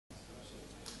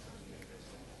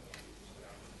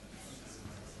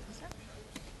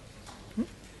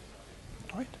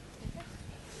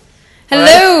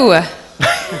Hello.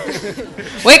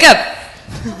 Wake up.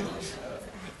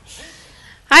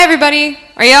 Hi, everybody.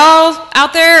 Are y'all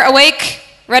out there awake,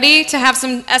 ready to have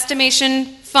some estimation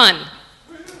fun?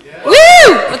 Yeah.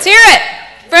 Woo! Let's hear it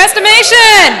for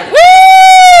estimation.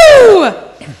 Woo!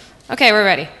 Okay, we're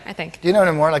ready, I think. Do you know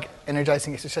any more like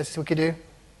energizing exercises we could do?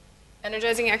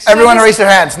 Energizing exercises? Everyone raise their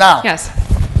hands now. Yes.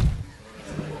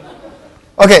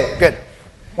 Okay, good.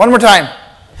 One more time.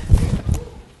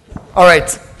 All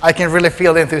right. I can really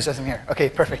feel the enthusiasm here. Okay,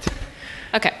 perfect.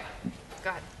 Okay. Go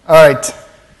ahead. All right.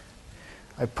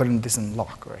 I put this in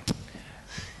lock, all right.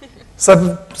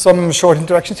 Some short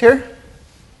introductions here.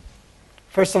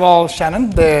 First of all,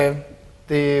 Shannon, the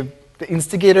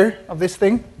instigator of this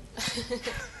thing. Do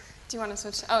you want to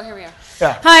switch? Oh, here we are.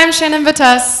 Yeah. Hi, I'm Shannon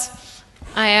Vitas.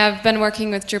 I have been working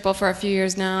with Drupal for a few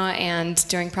years now and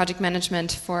doing project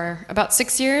management for about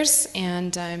 6 years,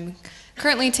 and I'm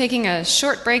currently taking a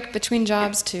short break between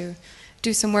jobs to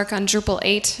do some work on Drupal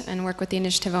 8 and work with the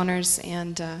initiative owners,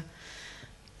 and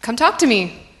come talk to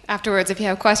me afterwards if you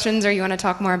have questions or you want to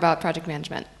talk more about project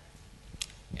management.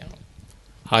 Yeah.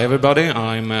 Hi everybody,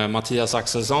 I'm Mattias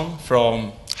Axelsson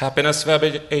from Happiness Web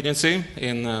Agency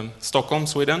in Stockholm,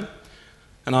 Sweden.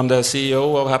 And I'm the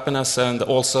CEO of Happiness and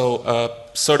also a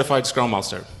certified Scrum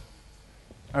Master.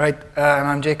 All right,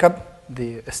 I'm Jacob,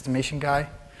 the estimation guy,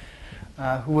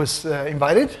 who was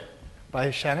invited by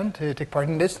Shannon to take part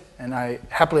in this, and I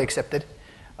happily accepted.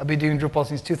 I've been doing Drupal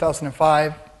since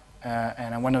 2005,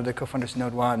 and I'm one of the co-founders of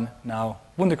Node 1, now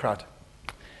Wunderkraut.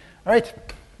 All right.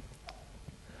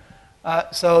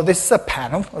 So this is a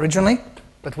panel originally,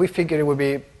 but we figured it would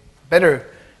be better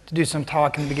to do some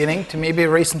talk in the beginning, to maybe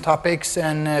raise some topics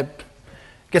and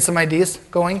get some ideas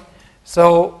going.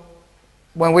 So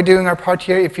when we're doing our part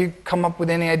here, if you come up with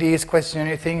any ideas, questions,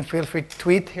 anything, feel free to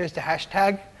tweet. Here's the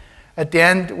hashtag. At the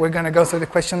end, we're going to go through the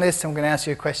question list, and we're going to ask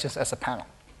you questions as a panel.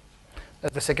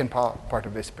 That's the second part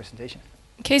of this presentation.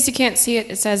 In case you can't see it,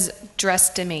 it says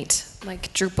Drestimate,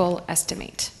 like Drupal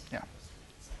estimate. Yeah.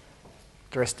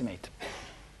 Drestimate.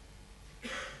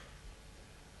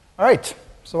 All right.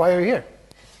 So why are you here?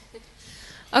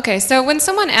 Okay, so when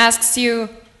someone asks you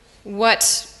to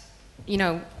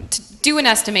do an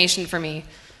estimation for me,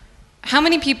 how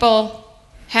many people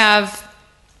have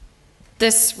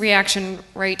this reaction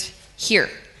right here?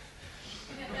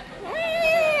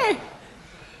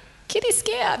 Kitty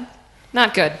scared.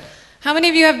 Not good. How many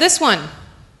of you have this one?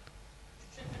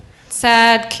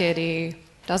 Sad kitty,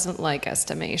 doesn't like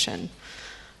estimation.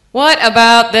 What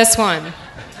about this one?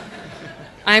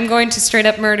 I'm going to straight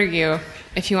up murder you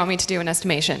if you want me to do an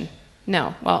estimation.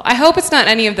 No. Well, I hope it's not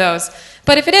any of those.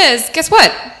 But if it is, guess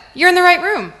what? You're in the right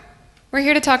room. We're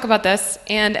here to talk about this.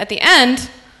 And at the end,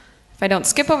 if I don't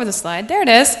skip over the slide, there it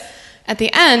is. At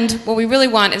the end, what we really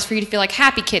want is for you to feel like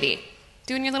Happy Kitty,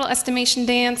 doing your little estimation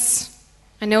dance.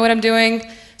 I know what I'm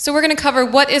doing. So we're going to cover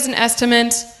what is an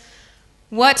estimate,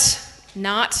 what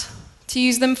not to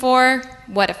use them for,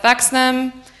 what affects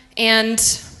them,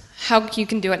 and how you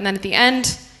can do it. And then at the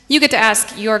end, you get to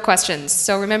ask your questions.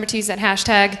 So remember to use that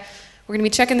hashtag. We're going to be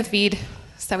checking the feed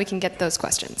so that we can get those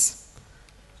questions.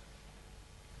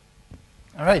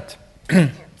 All right.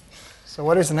 So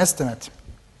what is an estimate?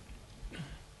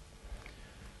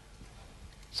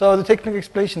 So the technical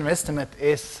explanation of estimate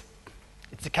is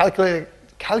it's a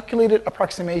calculated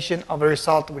approximation of a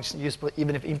result which is useful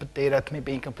even if input data may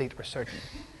be incomplete or certain.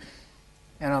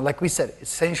 Like we said,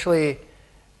 essentially,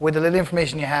 with the little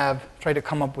information you have, try to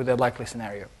come up with a likely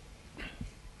scenario.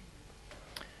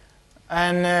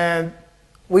 And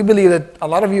we believe that a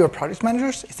lot of you are project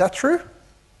managers. Is that true?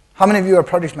 How many of you are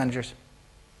project managers?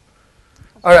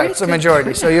 All right, so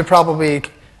majority. So you're probably,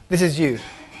 this is you.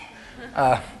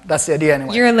 That's the idea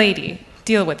anyway. You're a lady.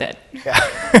 Deal with it. Yeah.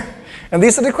 And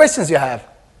these are the questions you have.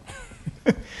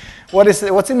 What's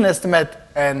in an estimate,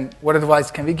 and what advice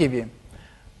can we give you?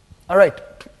 All right.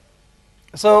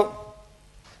 So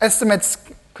estimates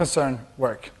concern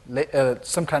work,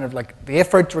 some kind of like the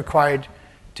effort required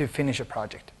to finish a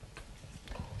project.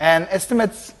 And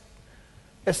estimates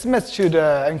should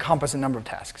encompass a number of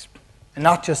tasks, and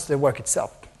not just the work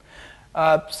itself.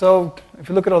 So if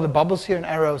you look at all the bubbles here and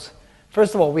arrows,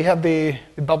 first of all, we have the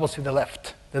bubbles to the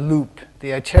left, the loop,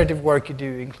 the iterative work you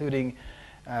do, including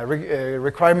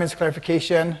requirements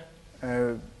clarification,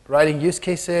 writing use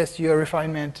cases, UI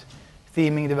refinement,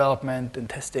 theming, development, and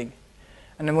testing.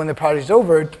 And then when the project is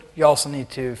over, you also need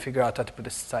to figure out how to put the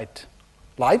site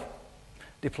live,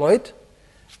 deploy it,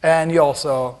 and you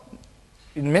also,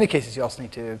 in many cases, you also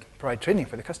need to provide training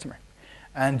for the customer.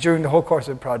 And during the whole course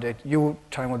of the project, your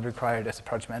time would be required as a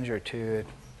project manager to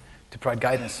provide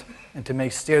guidance and to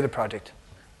steer the project.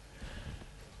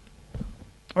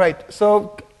 Right,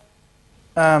 so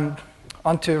on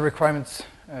to requirements,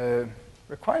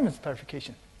 requirements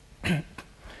clarification.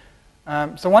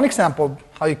 So one example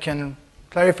how you can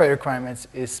clarify requirements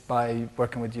is by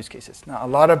working with use cases. Now, a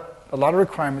lot of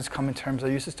requirements come in terms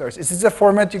of user stories. Is this a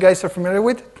format you guys are familiar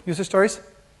with, user stories?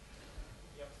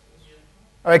 Yep.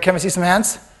 All right, can we see some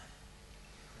hands?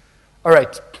 All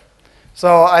right,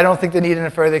 so I don't think they need any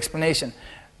further explanation.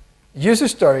 User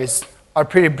stories are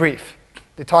pretty brief.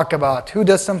 They talk about who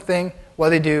does something, what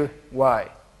they do, why.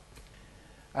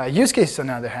 Use cases, on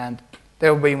the other hand,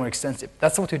 they're way more extensive.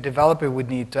 That's what your developer would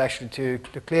need to actually to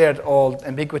clear out all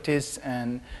ambiguities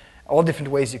and all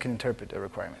different ways you can interpret a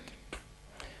requirement.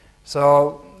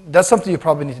 So that's something you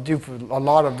probably need to do for a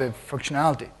lot of the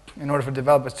functionality in order for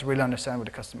developers to really understand what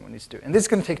the customer needs to do. And this is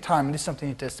going to take time, and this is something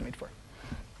you need to estimate for.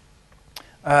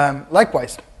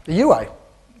 Likewise, the UI.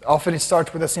 Often it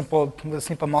starts with a simple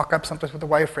mock-up, sometimes with a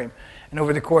wireframe. And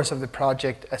over the course of the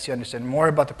project, as you understand more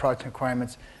about the project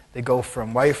requirements, they go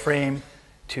from wireframe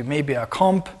to maybe a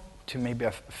comp to maybe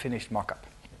a finished mock-up.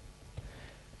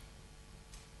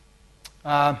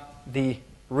 The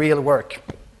real work.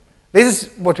 This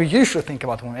is what we usually think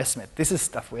about when we estimate. This is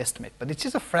stuff we estimate, but it's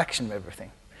just a fraction of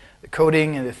everything. The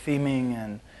coding and the theming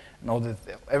and all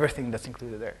everything that's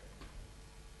included there.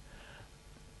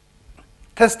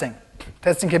 Testing.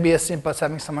 Testing can be as simple as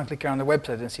having someone click around the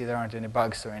website and see there aren't any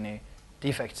bugs or any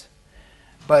defects.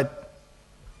 But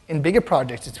in bigger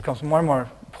projects, it becomes more and more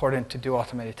important to do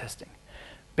automated testing.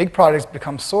 Big projects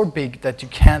become so big that you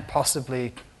can't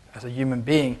possibly, as a human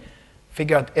being,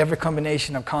 figure out every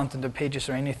combination of content or pages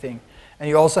or anything. And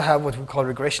you also have what we call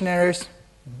regression errors,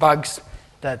 bugs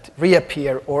that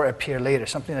reappear or appear later.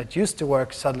 Something that used to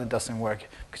work suddenly doesn't work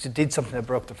because you did something that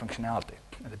broke the functionality.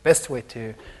 And the best way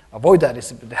to avoid that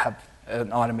is to have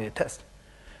an automated test.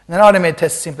 And an automated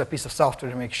test is simply a piece of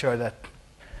software to make sure that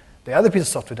the other piece of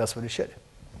software does what it should.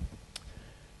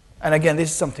 And again, this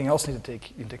is something else you need to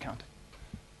take into account.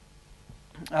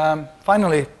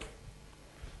 Finally,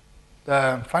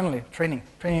 training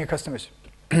your customers.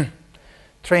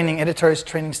 Training editors,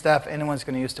 training staff, anyone's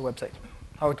going to use the website,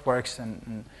 how it works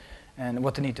and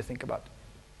what they need to think about.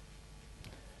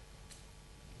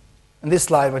 In this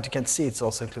slide, what you can see, it's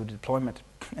also included deployment.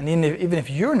 And even if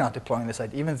you're not deploying the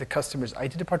site, even if the customer's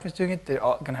IT department is doing it, they're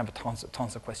all going to have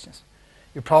tons of questions.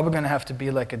 You're probably going to have to be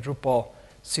like a Drupal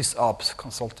sysops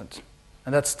consultant.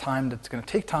 And that's time that's going to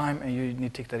take time, and you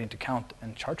need to take that into account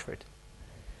and charge for it.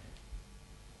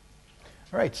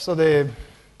 All right, so the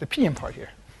PM part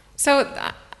here.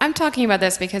 So I'm talking about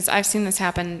this because I've seen this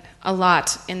happen a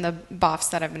lot in the BOFs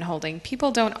that I've been holding.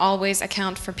 People don't always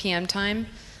account for PM time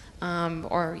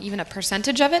or even a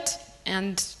percentage of it.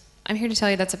 And I'm here to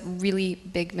tell you that's a really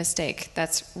big mistake.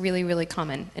 That's really, really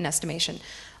common in estimation.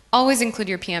 Always include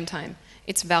your PM time.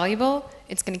 It's valuable.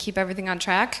 It's going to keep everything on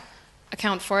track.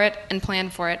 Account for it and plan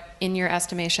for it in your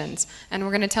estimations. And we're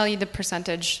going to tell you the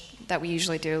percentage that we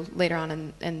usually do later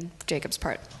on in Jacob's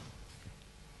part.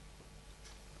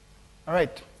 All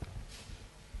right.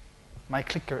 My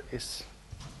clicker is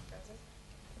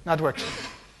not working.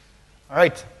 All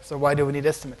right, so why do we need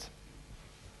estimates?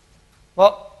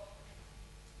 Well,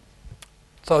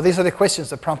 so these are the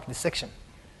questions that prompted this section.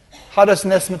 How does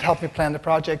an estimate help you plan the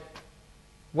project?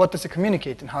 What does it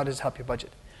communicate, and how does it help your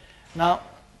budget? Now,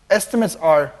 estimates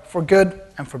are for good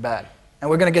and for bad. And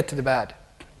we're going to get to the bad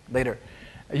later.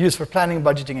 Used for planning,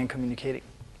 budgeting, and communicating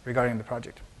regarding the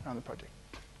project, around the project.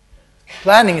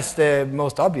 Planning is the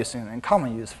most obvious and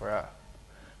common use for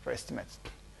estimates.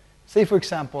 Say, for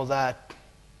example, that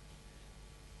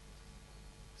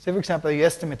you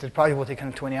estimate that the project will take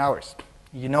 120 hours.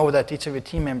 You know that each of your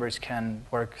team members can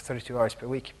work 32 hours per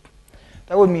week.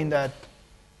 That would mean that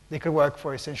they could work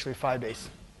for essentially 5 days.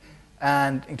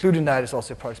 And including that is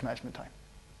also project management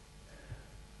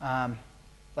time.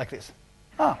 Like this.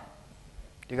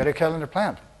 You got your calendar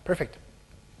planned. Perfect.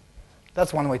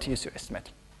 That's one way to use your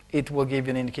estimate. It will give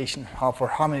you an indication for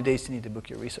how many days you need to book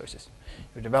your resources.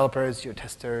 Your developers, your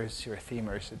testers, your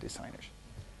themers, your designers.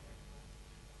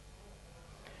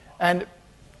 And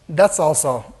that's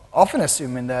also often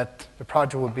assuming that the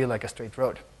project will be like a straight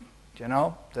road. You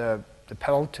know, the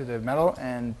pedal to the metal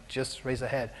and just race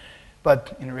ahead.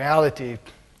 But in reality,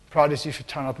 projects usually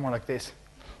turn out more like this,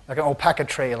 like an alpaca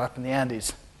trail up in the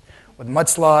Andes, with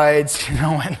mudslides, you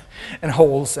know, and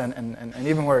holes and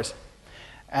even worse.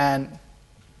 And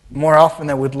more often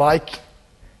than we'd like,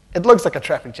 it looks like a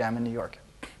traffic jam in New York.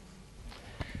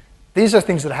 These are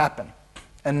things that happen.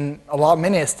 And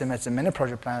many estimates and many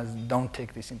project plans don't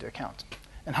take this into account.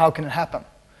 And how can it happen?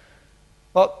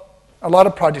 Well, a lot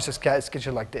of projects are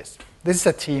scheduled like this. This is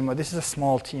a team, or this is a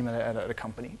small team at a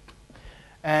company.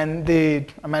 And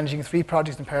I'm managing 3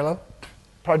 projects in parallel.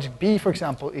 Project B, for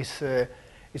example, is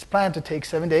planned to take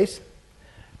 7 days,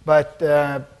 but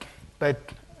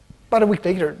about a week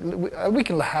later, a week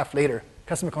and a half later,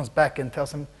 customer comes back and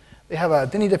tells them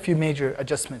they need a few major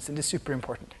adjustments, and it's super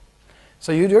important.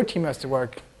 So your team has to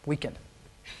work weekend.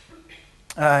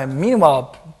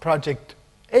 Meanwhile, project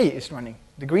A is running,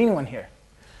 the green one here,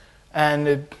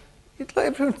 and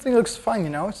everything looks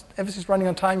fine. Everything's running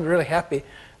on time. You're really happy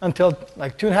until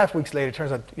like 2.5 weeks later. It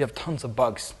turns out you have tons of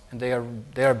bugs, and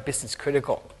they are business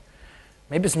critical.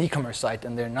 Maybe it's an e-commerce site,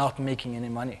 and they're not making any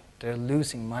money. They're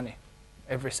losing money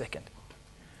every second.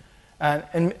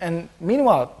 And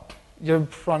meanwhile, you're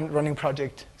running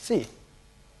project C.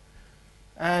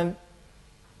 And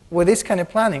with this kind of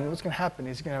planning, what's going to happen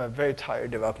is you're going to have a very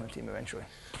tired development team eventually.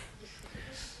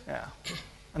 Yeah.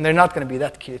 And they're not going to be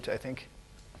that cute, I think.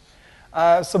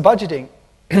 So budgeting.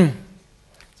 So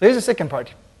here's the second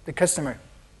part, the customer.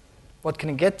 What can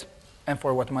he get and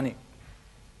for what money?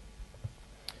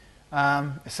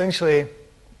 Essentially,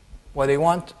 what they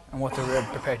want and what they're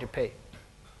prepared to pay.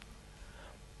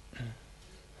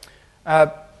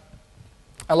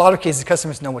 A lot of cases,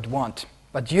 customers know what they want,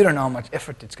 but you don't know how much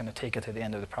effort it's going to take at the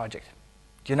end of the project.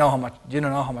 You don't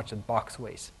know how much the box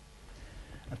weighs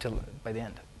until by the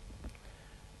end.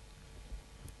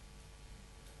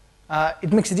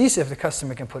 It makes it easier if the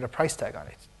customer can put a price tag on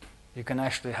it. You can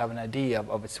actually have an idea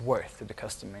of its worth to the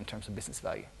customer in terms of business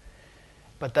value.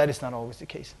 But that is not always the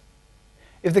case.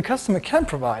 If the customer can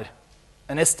provide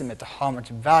an estimate of how much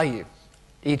value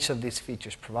each of these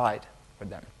features provide for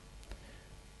them,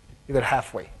 you got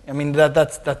halfway. I mean,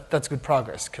 that's good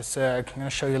progress, because I'm going to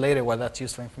show you later why that's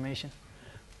useful information.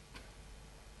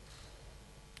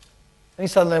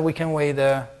 And suddenly we can weigh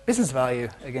the business value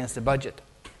against the budget.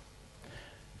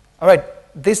 All right,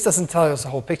 this doesn't tell us the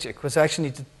whole picture, because I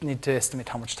actually need to estimate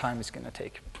how much time it's going to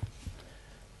take.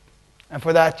 And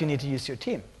for that, you need to use your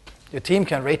team. Your team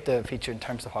can rate the feature in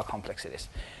terms of how complex it is,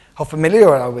 how familiar you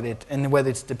are with it, and whether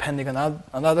it's depending on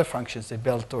other functions they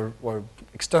built or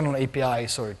external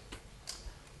APIs or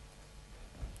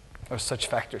such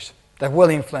factors that will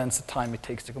influence the time it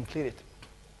takes to complete it.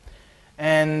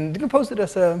 And you can post it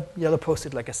as a yellow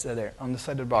post-it, like I said there, on the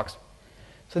side of the box.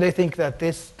 So they think that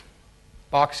this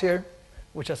box here,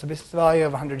 which has a business value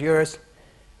of 100 euros,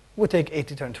 would take 8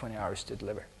 to 20 hours to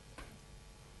deliver.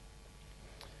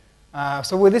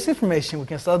 So with this information, we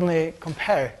can suddenly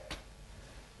compare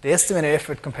the estimated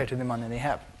effort compared to the money they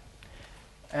have.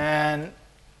 And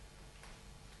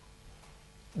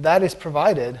that is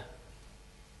provided.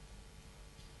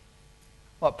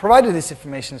 Well, provided this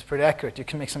information is pretty accurate, you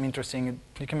can make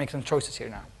some choices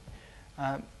here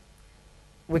now.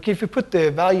 If we put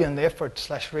the value and the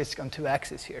effort/risk on 2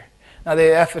 axes here. Now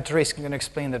the effort risk, I'm going to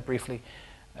explain that briefly.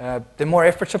 The more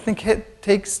effort something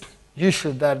takes,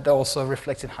 usually that also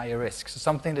reflects in higher risk. So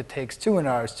something that takes 200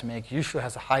 hours to make usually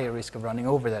has a higher risk of running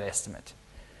over that estimate,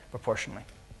 proportionally.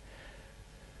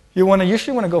 You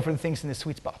usually want to go for the things in the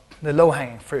sweet spot, the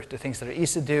low-hanging fruit, the things that are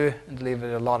easy to do and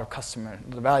deliver a lot of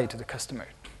value to the customer.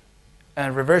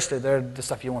 And reversely, they're the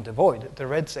stuff you want to avoid, the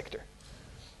red sector,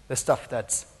 the stuff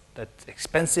that's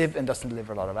expensive and doesn't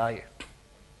deliver a lot of value.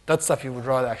 That's stuff you would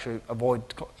rather actually avoid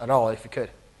at all if you could.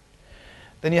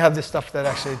 Then you have this stuff that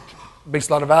actually brings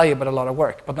a lot of value but a lot of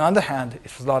work. But on the other hand,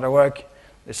 if it's a lot of work,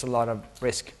 there's a lot of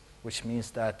risk, which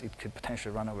means that it could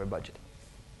potentially run over budget.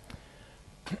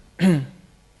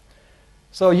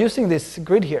 So using this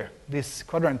grid here, this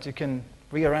quadrant, you can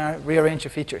rearrange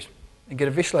your features and get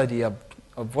a visual idea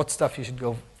of what stuff you should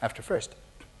go after first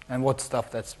and what stuff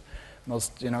that's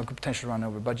most, could potentially run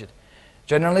over budget.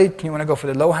 Generally, you want to go for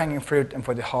the low-hanging fruit and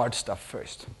for the hard stuff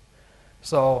first.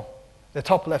 So the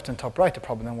top left and top right are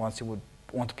probably the ones you would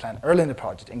want to plan early in the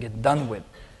project and get done with,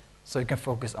 so you can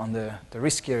focus on the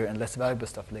riskier and less valuable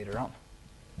stuff later on.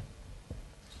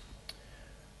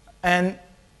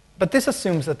 But this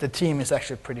assumes that the team is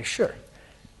actually pretty sure.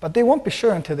 But they won't be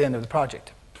sure until the end of the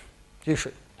project,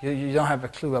 usually. You don't have a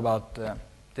clue about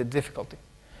the difficulty.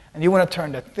 And you want to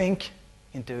turn that think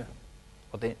into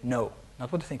what they know,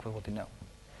 not what they think, but what they know.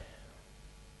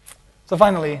 So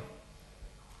finally,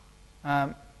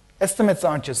 estimates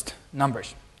aren't just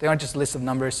numbers. They aren't just a list of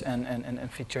numbers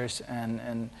and features,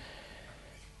 and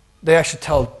they actually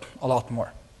tell a lot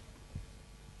more.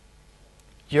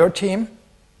 Your team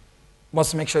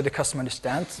wants to make sure the customer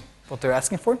understands what they're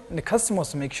asking for, and the customer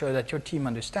wants to make sure that your team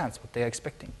understands what they're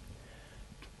expecting.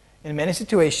 In many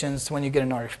situations, when you get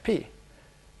an RFP,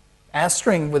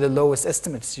 answering with the lowest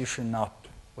estimate is usually not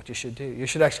what you should do. You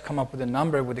should actually come up with a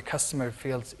number where the customer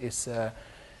feels is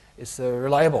is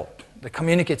reliable, that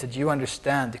communicates that you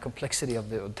understand the complexity of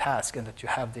the task and that you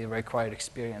have the required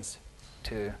experience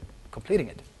to completing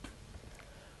it.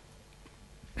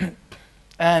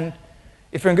 And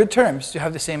if you're in good terms, you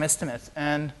have the same estimate,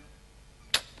 and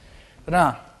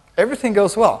everything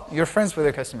goes well. You're friends with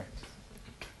your customer.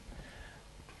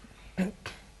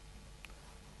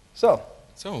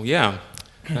 So yeah,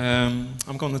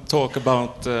 I'm going to talk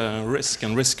about risk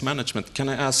and risk management. Can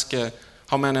I ask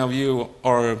how many of you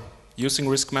are using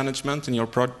risk management in your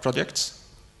projects?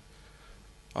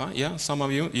 Yeah, some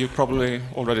of you. You probably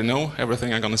already know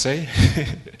everything I'm going to say.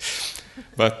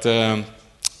 But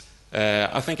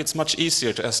I think it's much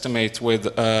easier to estimate with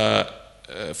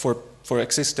for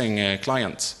existing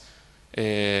clients.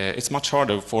 It's much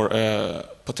harder for a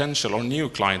potential or new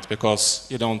client because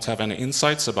you don't have any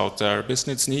insights about their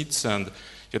business needs and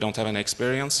you don't have any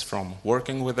experience from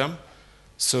working with them.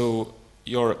 So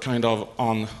you're kind of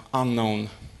on unknown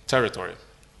territory.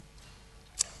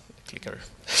 Clicker.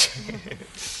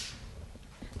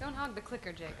 Don't hog the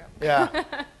clicker, Jacob. yeah,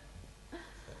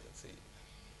 Let's see.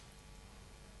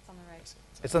 It's on the right.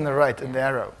 it's on the right in the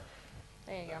arrow.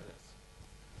 There you go.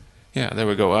 Yeah, there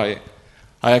we go. I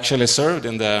actually served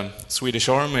in the Swedish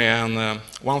Army, and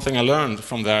one thing I learned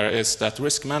from there is that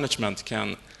risk management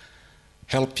can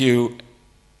help you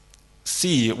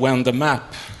see when the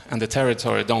map and the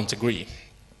territory don't agree.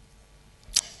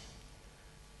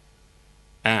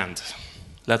 And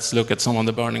let's look at some of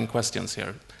the burning questions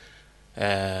here.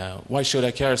 Why should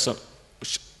I care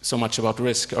so much about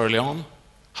risk early on?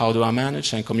 How do I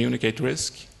manage and communicate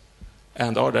risk?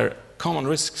 And are there common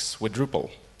risks with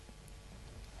Drupal?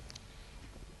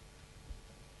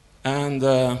 And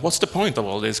what's the point of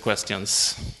all these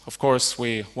questions? Of course,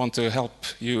 we want to help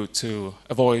you to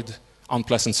avoid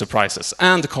unpleasant surprises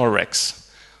and car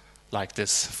wrecks, like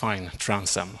this fine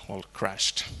Trans Am all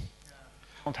crashed.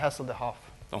 Don't hassle the half.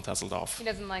 Don't hassle it off. He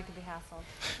doesn't like to be hassled.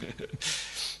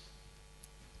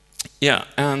 Yeah,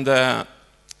 and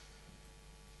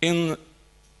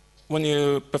when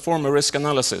you perform a risk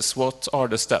analysis, what are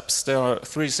the steps? There are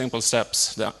 3 simple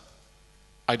steps: the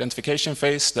identification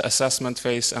phase, the assessment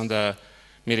phase, and the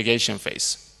mitigation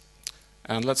phase.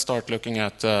 And let's start looking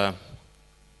at the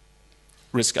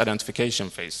risk identification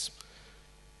phase.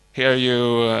 Here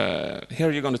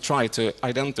you're going to try to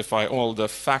identify all the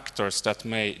factors that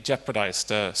may jeopardize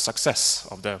the success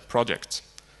of the project.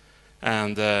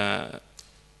 And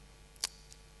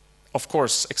of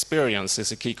course, experience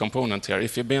is a key component here.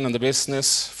 If you've been in the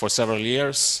business for several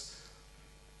years,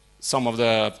 some of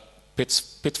the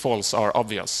pitfalls are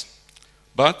obvious.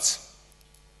 But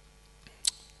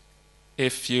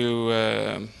if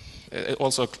you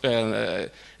also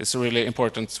it's really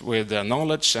important with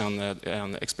knowledge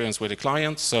and experience with the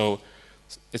client. So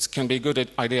it can be a good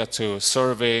idea to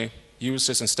survey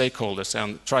users and stakeholders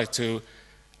and try to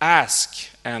ask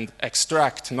and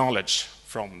extract knowledge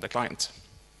from the client.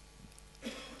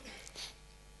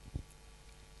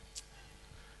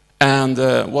 And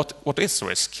what is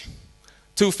risk?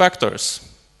 2 factors: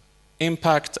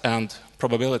 impact and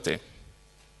probability.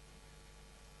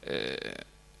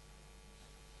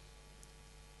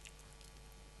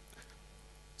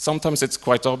 Sometimes it's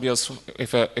quite obvious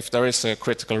if there is a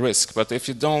critical risk, but if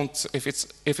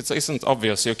it isn't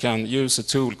obvious, you can use a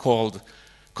tool called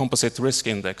composite risk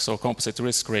index or composite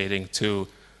risk rating to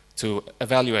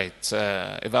evaluate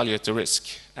the risk.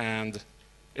 And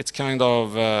it's kind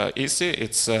of easy.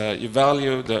 It's you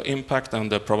value the impact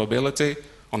and the probability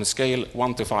on a scale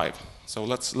 1 to 5. So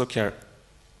let's look here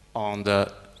on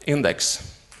the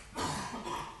index.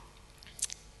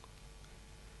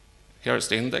 Here's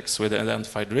the index with the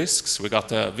identified risks. We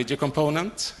got a video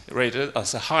component rated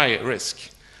as a high risk.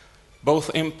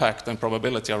 Both impact and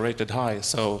probability are rated high,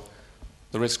 so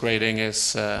the risk rating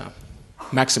is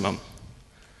maximum.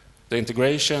 The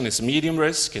integration is medium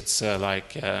risk. It's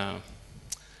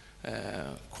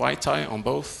quite high on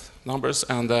both numbers,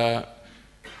 and the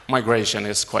migration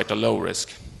is quite a low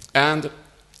risk. And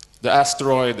the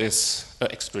asteroid is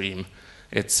extreme.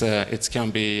 It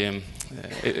can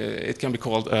be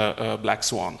called a black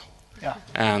swan. Yeah.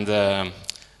 And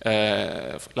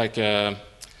like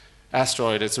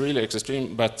asteroid, it's really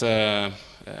extreme. But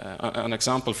an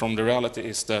example from the reality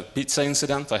is the pizza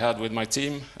incident I had with my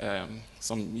team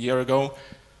some year ago.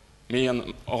 Me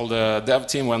and all the dev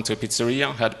team went to a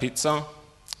pizzeria, had pizza.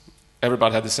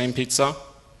 Everybody had the same pizza.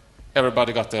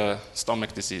 Everybody got the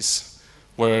stomach disease.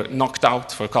 Were knocked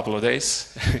out for a couple of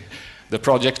days. The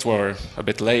project were a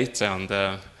bit late, and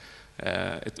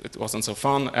it wasn't so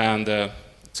fun. And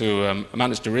to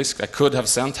manage the risk, I could have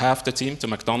sent half the team to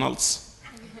McDonald's.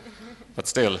 But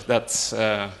still, that's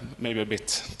maybe a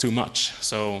bit too much.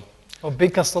 So, well,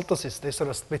 big consultancies, they sort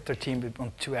of split their team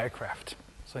on 2 aircraft.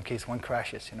 So in case one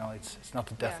crashes, you know, it's not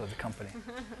the death of the company.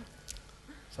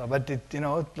 So, but it, you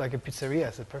know, like a pizzeria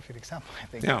is a perfect example, I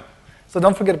think. yeah. So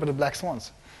don't forget about the black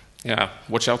swans. Yeah,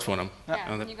 watch out for them.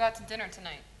 Yeah, when you go out to dinner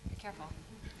tonight, be careful.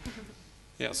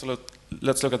 Yeah, so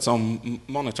let's look at some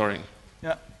monitoring.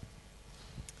 Yeah.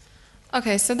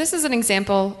 Okay, so this is an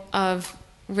example of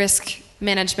risk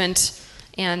management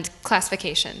and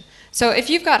classification. So if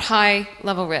you've got high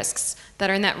level risks that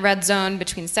are in that red zone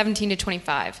between 17 to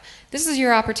 25, this is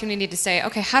your opportunity to say,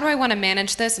 okay, how do I want to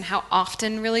manage this and how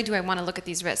often really do I want to look at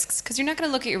these risks? Because you're not going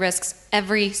to look at your risks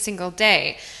every single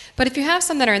day. But if you have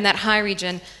some that are in that high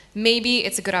region, maybe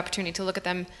it's a good opportunity to look at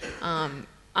them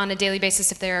on a daily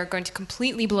basis if they are going to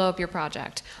completely blow up your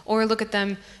project, or look at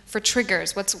them for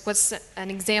triggers. What's an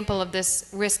example of this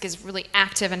risk is really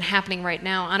active and happening right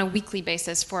now on a weekly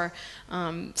basis for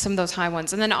some of those high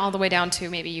ones, and then all the way down to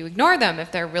maybe you ignore them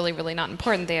if they're really, really not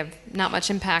important. They have not much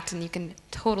impact, and you can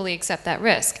totally accept that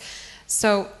risk.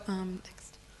 So,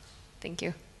 next. Thank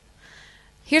you.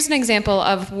 Here's an example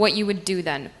of what you would do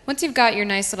then. Once you've got your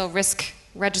nice little risk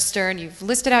register and you've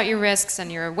listed out your risks and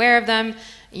you're aware of them,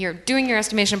 you're doing your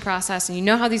estimation process and you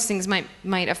know how these things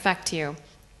might affect you.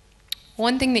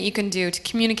 One thing that you can do to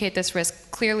communicate this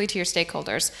risk clearly to your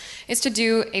stakeholders is to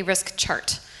do a risk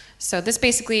chart. So this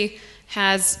basically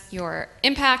has your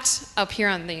impact up here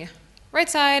on the right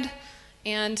side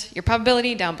and your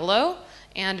probability down below.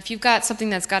 And if you've got something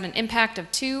that's got an impact of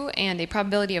 2 and a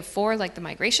probability of 4, like the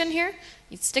migration here,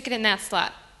 you stick it in that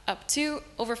slot. Up 2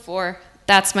 over 4,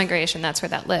 that's migration, that's where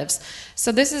that lives.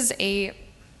 So this is a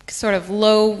sort of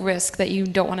low risk that you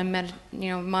don't want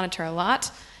to monitor a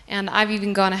lot. And I've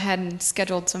even gone ahead and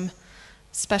scheduled some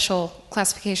special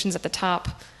classifications at the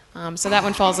top. So that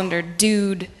one falls under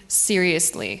dude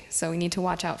seriously. So we need to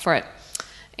watch out for it.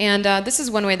 And this is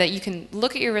one way that you can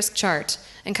look at your risk chart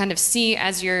and kind of see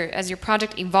as your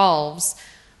project evolves,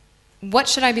 what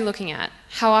should I be looking at?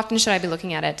 How often should I be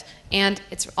looking at it? And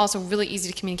it's also really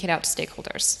easy to communicate out to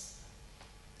stakeholders.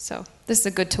 So this is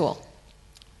a good tool.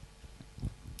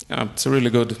 Yeah, it's a really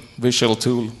good visual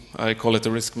tool. I call it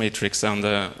a risk matrix, and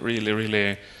really,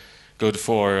 really good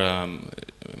for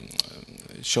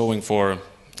showing for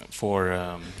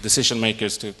decision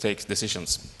makers to take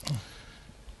decisions.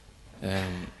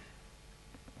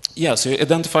 Yeah, so you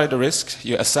identify the risk,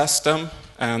 you assess them,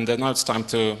 and now it's time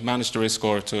to manage the risk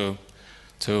or to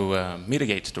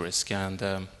mitigate the risk.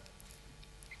 And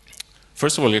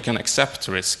first of all, you can accept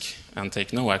risk and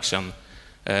take no action.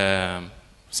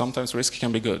 Sometimes risk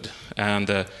can be good,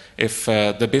 and if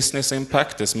the business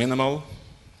impact is minimal,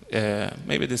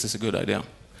 maybe this is a good idea.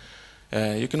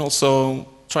 You can also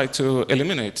try to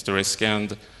eliminate the risk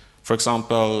and, for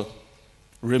example,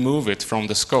 remove it from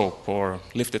the scope or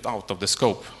lift it out of the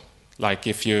scope. Like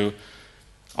if you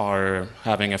are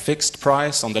having a fixed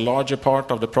price on the larger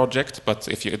part of the project, but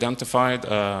if you identified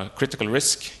a critical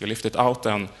risk, you lift it out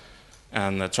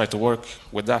and try to work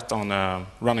with that on a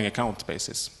running account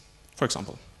basis, for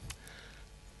example.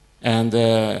 And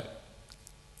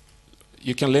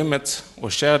you can limit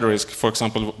or share the risk, for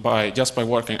example, just by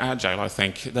working agile. I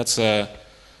think that's a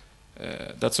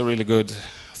really good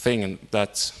thing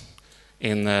that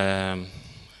in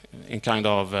kind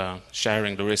of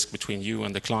sharing the risk between you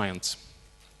and the client.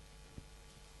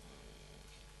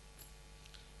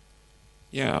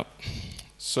 Yeah.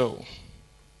 So.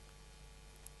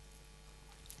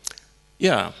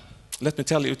 Yeah, let me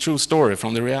tell you a true story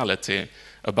from the reality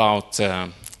about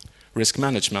risk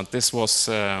management. This was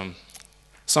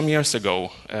some years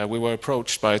ago. We were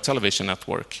approached by a television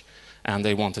network, and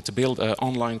they wanted to build an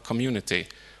online community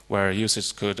where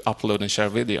users could upload and share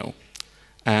video.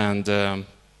 And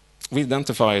we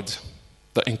identified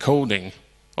the encoding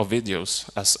of videos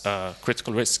as a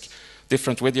critical risk.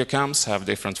 Different video cams have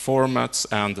different formats,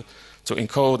 and to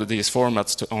encode these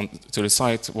formats to the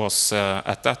site was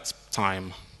at that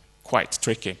time quite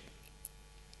tricky.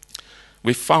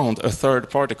 We found a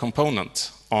third-party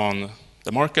component on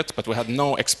the market, but we had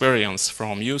no experience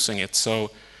from using it.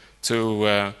 So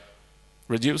to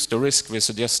reduce the risk, we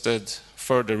suggested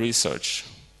further research.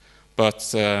 But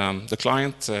the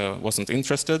client wasn't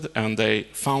interested, and they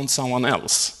found someone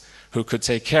else who could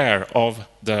take care of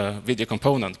the video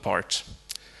component part.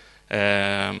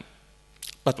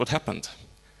 But what happened?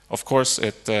 Of course,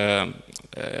 it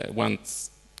went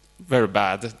very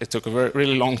bad. It took a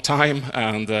really long time,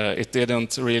 and it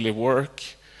didn't really work,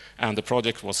 and the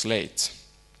project was late.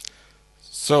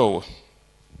 So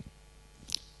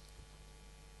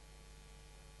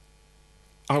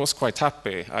I was quite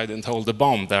happy I didn't hold the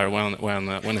bomb there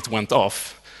when it went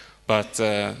off. But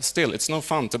still, it's no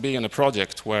fun to be in a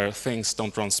project where things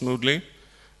don't run smoothly.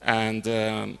 And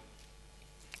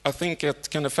I think it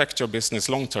can affect your business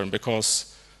long term,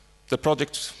 because the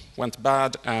project went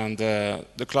bad and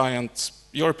the client,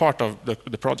 you're part of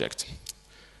the project.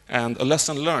 And a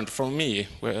lesson learned from me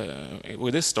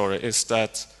with this story is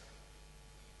that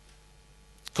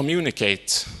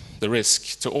communicate the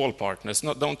risk to all partners.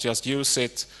 Don't just use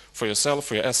it for yourself,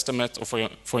 for your estimate, or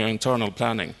for your internal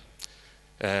planning.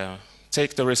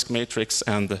 Take the risk matrix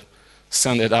and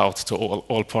send it out to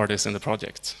all parties in the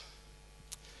project.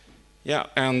 Yeah,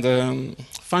 and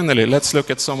finally, let's look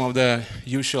at some of the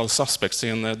usual suspects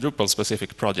in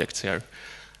Drupal-specific projects here.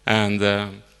 And the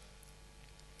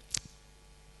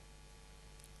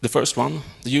first one,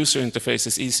 the user interface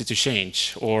is easy to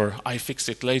change, or I fix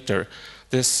it later.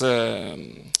 This,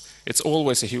 it's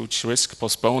always a huge risk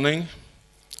postponing,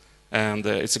 and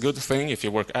it's a good thing if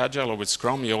you work Agile or with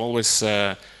Scrum. You always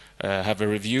have a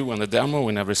review and a demo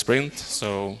in every sprint,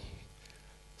 so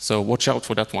watch out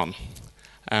for that one.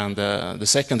 And the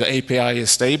second, the API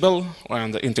is stable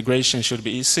and the integration should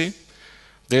be easy.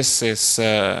 This is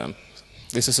a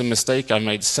mistake I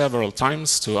made several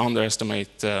times, to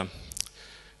underestimate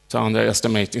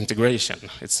integration.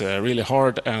 It's really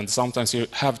hard, and sometimes you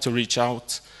have to reach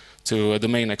out to a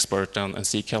domain expert and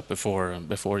seek help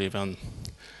before even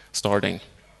starting.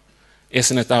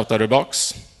 Isn't it out of the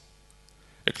box?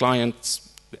 A client,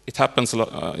 it happens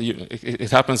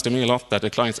to me a lot that the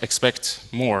clients expect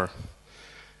more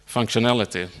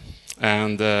functionality,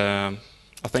 and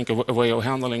I think a way of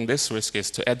handling this risk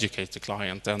is to educate the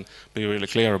client and be really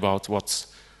clear about what's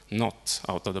not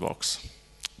out of the box.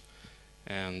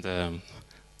 And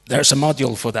there's a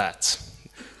module for that.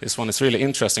 This one is really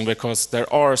interesting because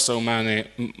there are so many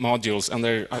modules, and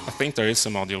I think there is a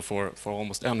module for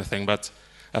almost anything, but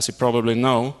as you probably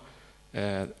know,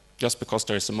 just because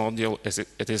there is a module,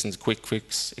 it isn't a quick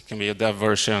fix. It can be a dev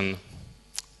version,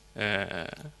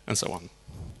 and so on.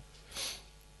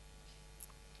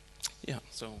 Yeah,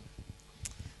 so.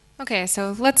 Okay,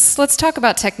 so let's talk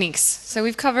about techniques. So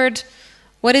we've covered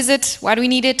what is it, why do we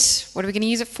need it, what are we going to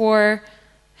use it for,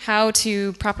 how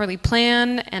to properly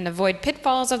plan and avoid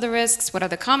pitfalls of the risks, what are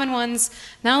the common ones.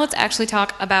 Now let's actually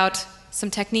talk about some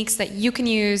techniques that you can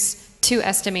use to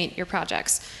estimate your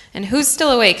projects. And who's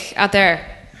still awake out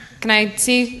there? Can I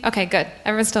see? Okay, good.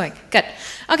 Everyone's still awake. Good.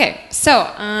 Okay,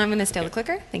 so I'm going to steal the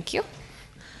clicker. Thank you.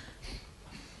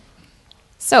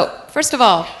 So, first of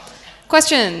all,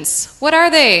 questions. What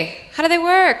are they? How do they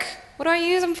work? What do I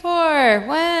use them for?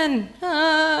 When?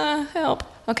 Help.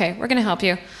 Okay, we're going to help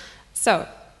you. So,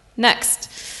 next.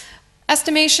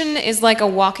 Estimation is like a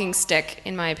walking stick,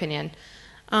 in my opinion.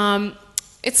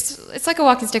 It's like a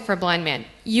walking stick for a blind man.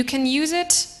 You can use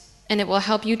it, and it will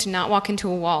help you to not walk into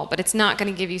a wall, but it's not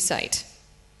going to give you sight,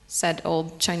 said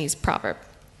old Chinese proverb.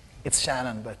 It's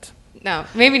Shannon, but... No,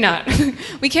 maybe not.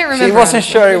 We can't remember. She wasn't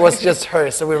sure it was just her,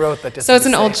 so we wrote that. So it's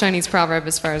an old Chinese proverb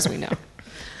as far as we know.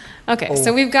 Okay,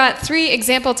 so we've got 3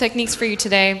 example techniques for you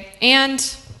today,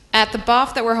 and at the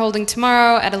BOF that we're holding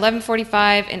tomorrow at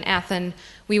 11:45 in Athens,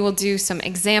 we will do some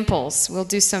examples. We'll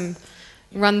do some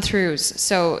run-throughs.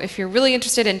 So if you're really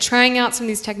interested in trying out some of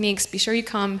these techniques, be sure you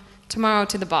come tomorrow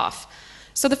to the BOF.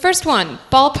 So the first one,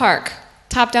 ballpark,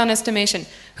 top-down estimation.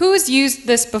 Who has used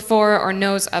this before or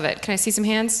knows of it? Can I see some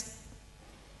hands?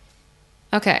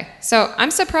 Okay, so I'm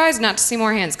surprised not to see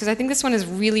more hands because I think this one is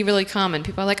really, really common.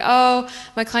 People are like, oh,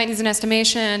 my client needs an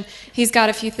estimation. He's got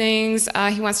a few things.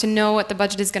 He wants to know what the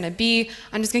budget is going to be.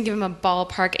 I'm just going to give him a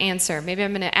ballpark answer. Maybe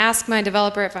I'm going to ask my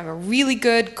developer if I'm a really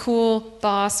good, cool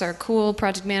boss or cool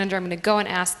project manager. I'm going to go and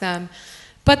ask them.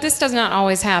 But this does not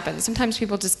always happen. Sometimes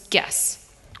people just guess.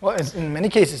 Well, in many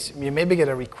cases, you maybe get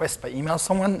a request by email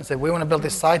someone and say, we want to build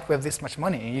this site, we have this much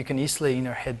money. And you can easily in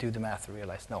your head do the math and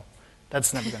realize, no,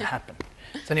 that's never going to happen.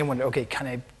 So then you wonder, okay, can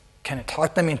I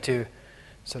talk them into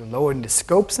sort of lowering the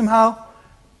scope somehow?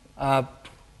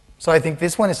 So I think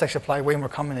this one is actually applied way more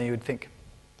common than you would think.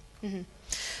 Mm-hmm.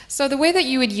 So the way that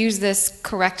you would use this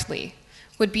correctly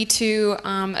would be to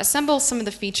assemble some of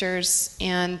the features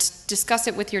and discuss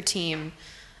it with your team.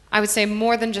 I would say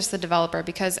more than just the developer,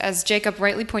 because as Jacob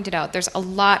rightly pointed out, there's a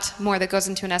lot more that goes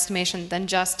into an estimation than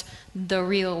just the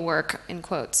real work, in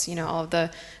quotes, you know, all of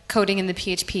the coding and the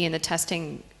PHP and the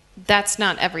testing. That's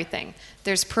not everything.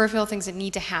 There's peripheral things that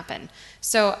need to happen.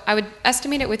 So I would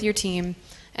estimate it with your team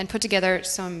and put together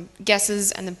some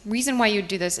guesses, and the reason why you would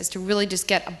do this is to really just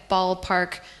get a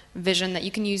ballpark vision that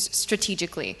you can use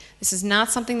strategically. This is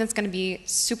not something that's going to be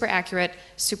super accurate,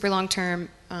 super long-term,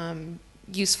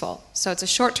 useful. So it's a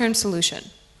short-term solution.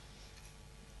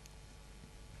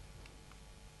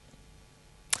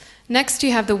 Next,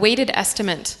 you have the weighted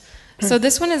estimate. So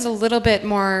this one is a little bit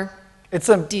more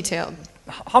detailed.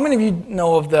 How many of you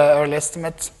know of the early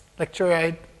estimate lecture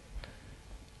I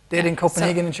did in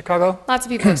Copenhagen and Chicago? Lots of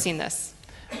people have seen this.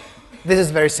 This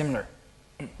is very similar.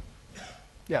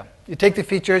 Yeah, you take the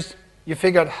features, you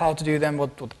figure out how to do them,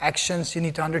 what actions you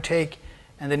need to undertake,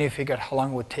 and then you figure out how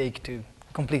long it would take to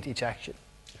complete each action.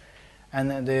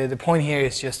 And the point here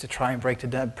is just to try and break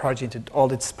the project into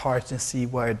all its parts and see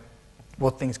what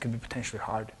things could be potentially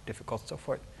hard, difficult, so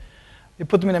forth. You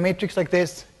put them in a matrix like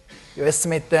this, you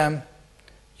estimate them,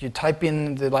 you type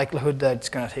in the likelihood that it's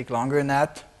going to take longer than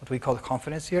that, what we call the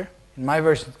confidence here. In my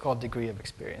version, it's called degree of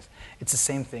experience. It's the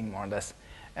same thing, more or less.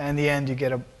 And in the end, you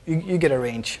get a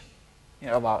range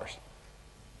of hours.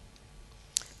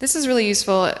 This is really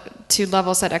useful to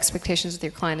level set expectations with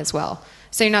your client as well.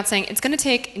 So you're not saying, it's going to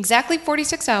take exactly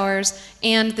 46 hours,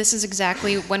 and this is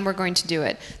exactly when we're going to do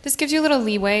it. This gives you a little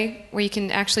leeway where you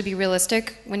can actually be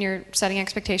realistic when you're setting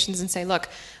expectations and say, look,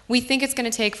 we think it's going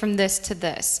to take from this to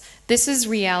this. This is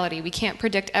reality. We can't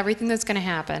predict everything that's going to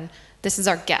happen. This is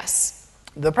our guess.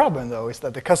 The problem, though, is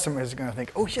that the customer is going to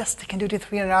think, oh, yes, they can do it in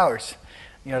 300 hours.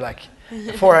 And you're like,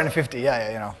 450,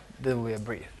 yeah, there will be a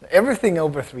brief. Everything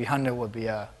over 300 will be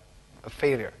a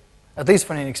failure. At least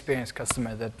for an inexperienced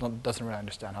customer that doesn't really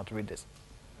understand how to read this.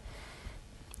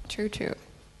 True, true.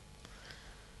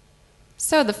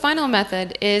 So the final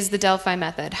method is the Delphi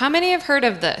method. How many have heard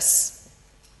of this?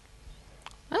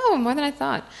 Oh, more than I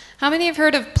thought. How many have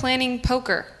heard of planning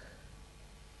poker?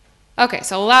 Okay,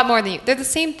 so a lot more than you. They're the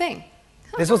same thing.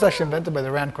 This was actually invented by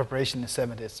the Rand Corporation in the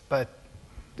 70s, but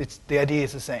the idea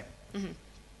is the same. Mm-hmm.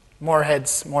 More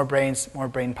heads, more brains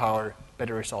power,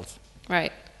 better results.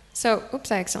 Right. So,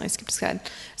 oops, I accidentally skipped a slide.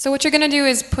 So what you're going to do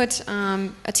is put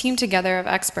a team together of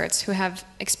experts who have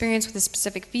experience with a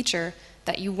specific feature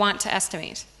that you want to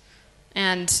estimate.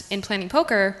 And in planning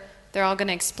poker, they're all going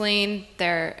to explain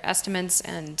their estimates,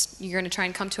 and you're going to try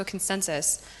and come to a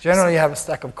consensus. Generally, you have a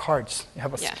stack of cards. You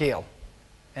have a scale.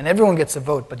 And everyone gets a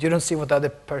vote, but you don't see what the other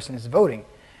person is voting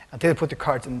until you put the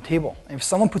cards on the table. And if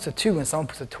someone puts a 2 and someone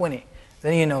puts a 20,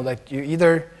 then you know that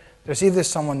there's either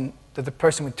someone that the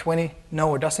person with 20 know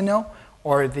or doesn't know,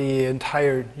 or the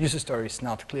entire user story is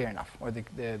not clear enough, or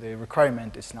the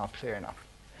requirement is not clear enough.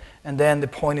 And then the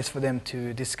point is for them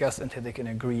to discuss until they can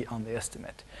agree on the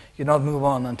estimate. You don't move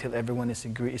on until everyone is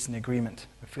in agreement.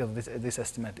 I feel this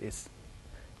estimate is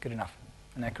good enough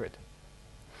and accurate.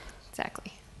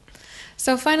 Exactly.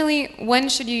 So finally, when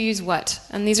should you use what?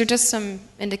 And these are just some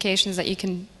indications that you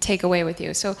can take away with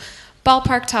you. So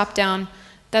ballpark top-down,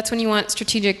 that's when you want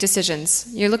strategic decisions.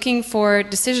 You're looking for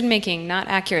decision-making, not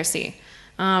accuracy.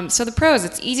 So the pros,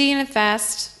 it's easy and a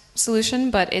fast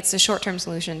solution, but it's a short-term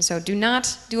solution. So do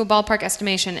not do a ballpark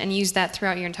estimation and use that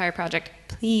throughout your entire project.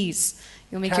 Please.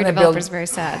 You'll make your developers very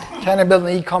sad. Can I build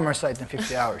an e-commerce site in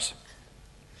 50 hours?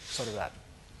 Sort of that.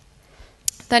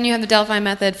 Then you have the Delphi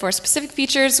method for specific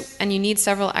features, and you need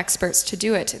several experts to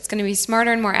do it. It's going to be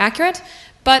smarter and more accurate,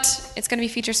 but it's going to be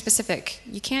feature specific.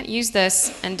 You can't use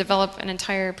this and develop an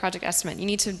entire project estimate. You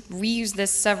need to reuse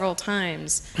this several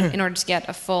times in order to get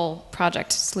a full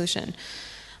project solution.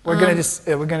 We're going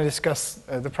to discuss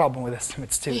the problem with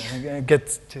estimates too, and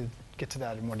get to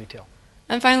that in more detail.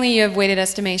 And finally, you have weighted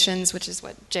estimations, which is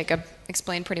what Jacob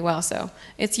explained pretty well. So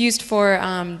it's used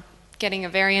for getting a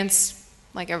variance,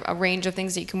 like a range of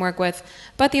things that you can work with.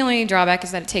 But the only drawback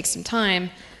is that it takes some time.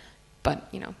 But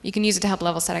you can use it to help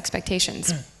level set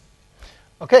expectations.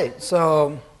 Okay,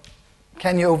 so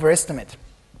can you overestimate?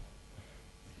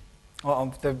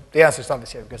 Well, the answer is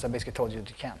obvious here, because I basically told you that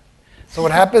you can. So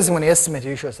what happens when you estimate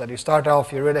usually is that you start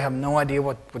off, you really have no idea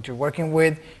what you're working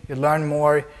with, you learn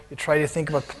more, you try to think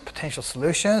about potential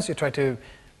solutions, you try to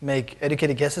make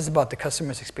educated guesses about the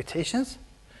customer's expectations.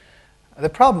 The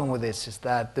problem with this is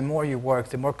that the more you work,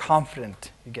 the more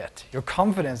confident you get. Your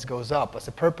confidence goes up, as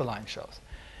the purple line shows.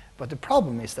 But the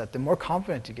problem is that the more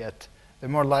confident you get, the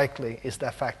more likely is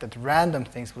the fact that random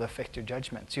things will affect your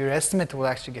judgment. So your estimate will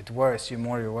actually get worse the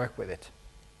more you work with it.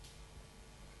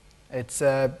 This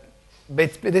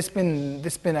has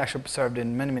been actually observed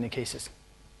in many, many cases.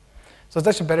 So it's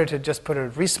actually better to just put a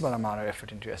reasonable amount of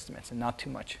effort into your estimates and not too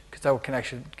much, because that can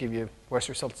actually give you worse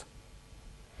results.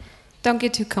 Don't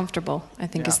get too comfortable, I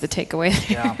think, is the takeaway.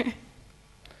 Yeah.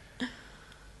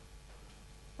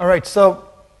 All right, so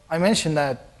I mentioned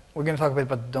that we're going to talk a bit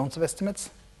about the don'ts of estimates.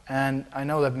 And I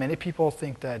know that many people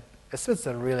think that estimates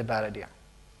are a really bad idea.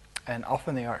 And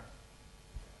often they are.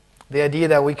 The idea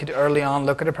that we could early on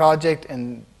look at a project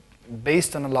and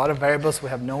based on a lot of variables, we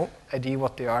have no idea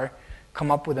what they are,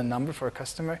 come up with a number for a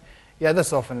customer.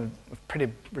 That's often a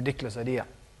pretty ridiculous idea.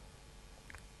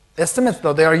 Estimates,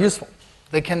 though, they are useful.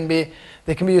 They can be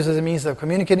used as a means of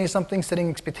communicating something, setting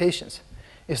expectations.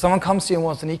 If someone comes to you and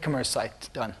wants an e-commerce site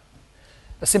done,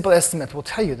 a simple estimate will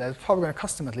tell you that it's probably going to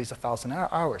cost them at least 1,000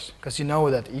 hours, because you know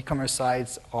that e-commerce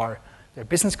sites they're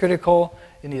business critical,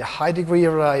 you need a high degree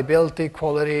of reliability,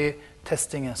 quality,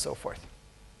 testing, and so forth.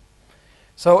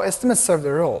 So estimates serve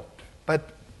their role,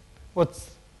 but what's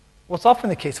often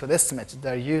the case with estimates is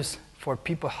they're used for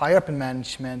people higher up in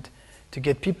management to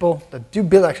get people that do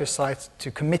build actual sites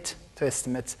to commit to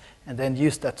estimates and then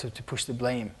use that to push the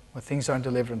blame when things aren't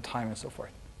delivered on time and so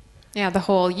forth. Yeah, the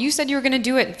whole, you said you were going to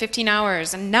do it in 15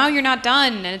 hours, and now you're not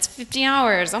done, and it's 15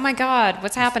 hours. Oh my God,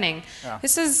 what's happening? Yeah.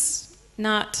 This is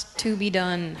not to be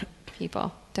done,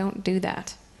 people. Don't do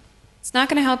that. It's not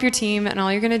going to help your team, and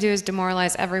all you're going to do is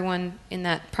demoralize everyone in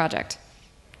that project.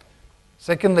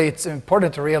 Secondly, it's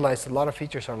important to realize that a lot of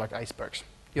features are like icebergs.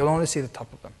 You'll only see the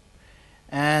top of them.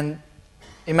 And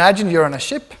imagine you're on a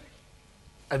ship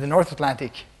at the North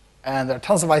Atlantic, and there are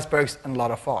tons of icebergs and a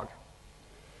lot of fog.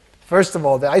 First of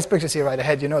all, the icebergs you see right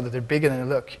ahead, you know that they're bigger than they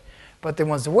look. But the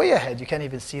ones way ahead, you can't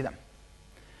even see them.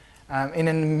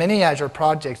 In many Agile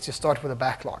projects, you start with a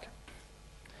backlog.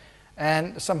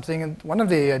 And one of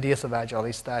the ideas of Agile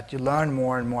is that you learn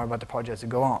more and more about the project as you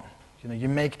go on. You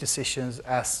make decisions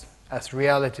as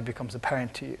reality becomes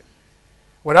apparent to you.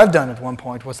 What I've done at one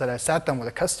point was that I sat down with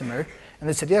a customer, and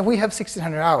they said, yeah, we have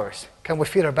 1,600 hours. Can we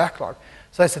fit our backlog?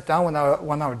 So I sat down with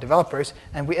one of our developers,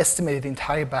 and we estimated the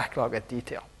entire backlog at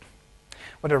detail.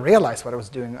 What I realized I was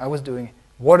doing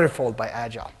waterfall by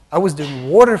Agile. I was doing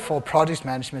waterfall project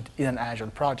management in an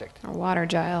Agile project. Or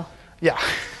watergile. Yeah.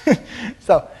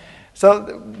 So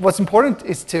what's important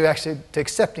is to actually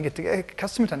accept and get the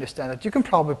customer to understand that you can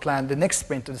probably plan the next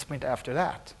sprint or the sprint after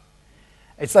that.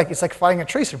 It's like firing a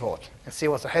tracer bullet and see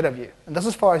what's ahead of you. And that's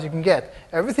as far as you can get.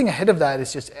 Everything ahead of that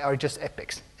are just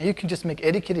epics. And you can just make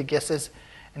educated guesses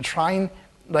and try and,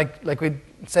 like we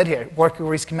said here, work with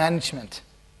risk management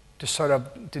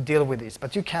to deal with these.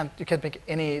 But you can't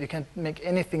make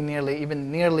anything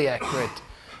nearly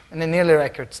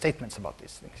accurate statements about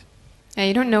these things. Yeah,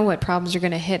 you don't know what problems you're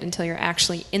going to hit until you're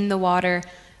actually in the water,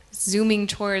 zooming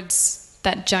towards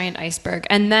that giant iceberg,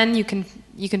 and then you can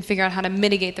figure out how to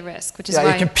mitigate the risk, which is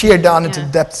why you can peer down into the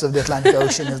depths of the Atlantic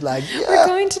Ocean. It's like, yeah. We're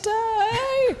going to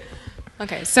die.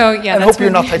 Okay, so yeah. And hope you're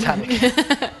not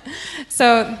Titanic.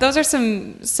 So those are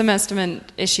some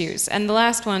estimate issues, and the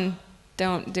last one,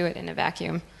 don't do it in a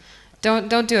vacuum.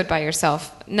 Don't do it by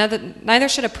yourself. Neither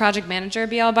should a project manager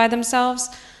be all by themselves,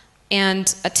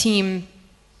 and a team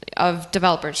of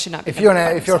developers should not be. If you're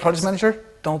a project manager,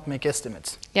 don't make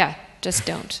estimates. Yeah, just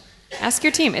don't. Ask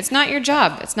your team. It's not your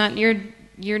job. It's not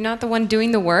you're not the one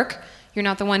doing the work. You're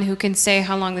not the one who can say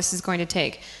how long this is going to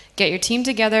take. Get your team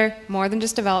together, more than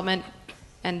just development,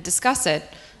 and discuss it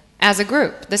as a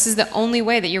group. This is the only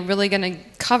way that you're really going to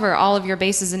cover all of your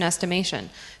bases in estimation.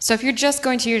 So if you're just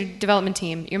going to your development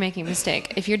team, you're making a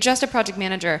mistake. If you're just a project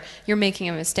manager, you're making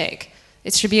a mistake.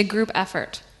 It should be a group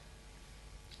effort.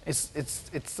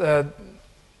 A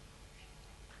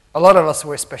lot of us,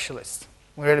 we're specialists.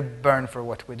 We really burn for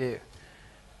what we do.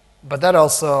 But that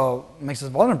also makes us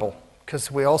vulnerable, because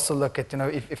we also look at,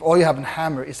 if all you have in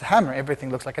hammer is a hammer, everything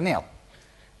looks like a nail.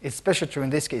 It's especially true in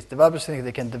this case. Developers think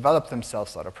they can develop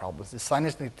themselves out of problems.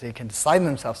 Designers think they can design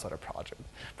themselves out of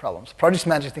problems. Project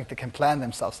managers think they can plan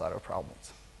themselves out of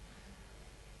problems.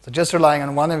 So just relying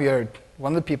on one of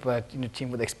the people in your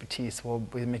team with expertise will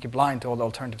make you blind to all the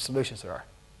alternative solutions there are.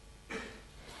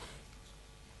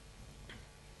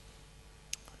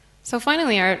 So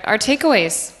finally, our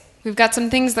takeaways. We've got some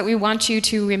things that we want you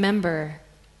to remember.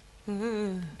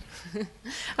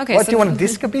 Okay. What, do you want a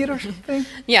disco beat or something?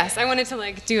 Yes, I wanted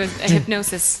to do a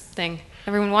hypnosis thing.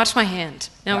 Everyone watch my hand.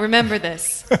 Now remember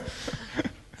this.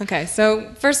 Okay,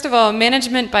 so first of all,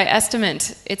 management by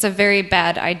estimate. It's a very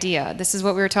bad idea. This is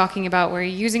what we were talking about, where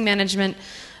you're using management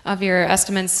of your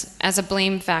estimates as a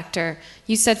blame factor.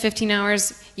 You said 15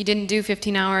 hours, you didn't do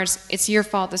 15 hours, it's your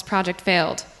fault this project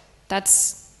failed.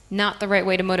 That's not the right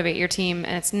way to motivate your team,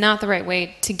 and it's not the right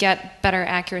way to get better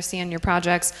accuracy on your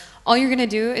projects. All you're going to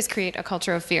do is create a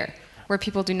culture of fear, where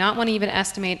people do not want to even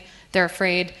estimate. They're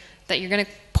afraid that you're going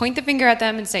to point the finger at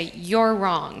them and say, you're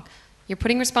wrong. You're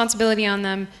putting responsibility on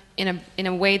them in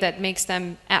a way that makes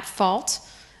them at fault,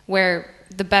 where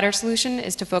the better solution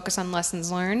is to focus on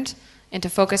lessons learned and to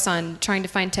focus on trying to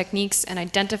find techniques and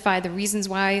identify the reasons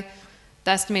why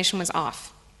the estimation was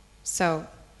off. So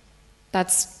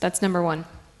that's number one.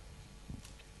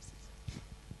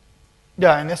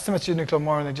 Yeah, and estimates should include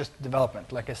more than just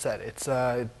development. Like I said, it's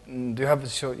you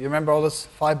remember all those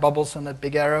 5 bubbles and that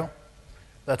big arrow?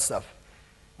 That stuff.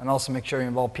 And also make sure you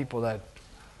involve people that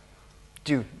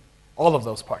do all of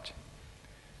those parts.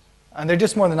 And they're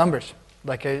just more than numbers,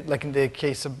 like in the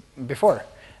case of before.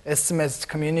 Estimates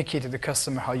communicate to the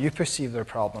customer how you perceive their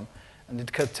problem, and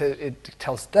it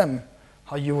tells them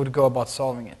how you would go about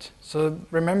solving it. So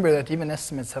remember that even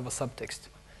estimates have a subtext.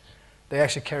 They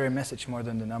actually carry a message more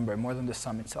than the number, more than the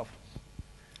sum itself.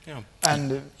 Yeah.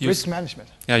 And risk management.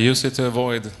 Yeah, use it to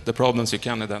avoid the problems you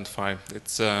can identify.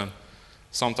 It's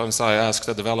sometimes I ask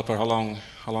the developer how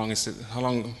long is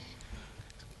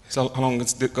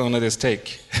going to this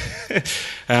take,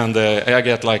 and I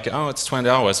get like, oh, it's 20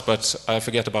 hours, but I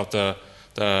forget about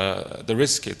the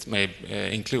risk it may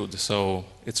include. So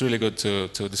it's really good to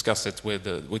discuss it with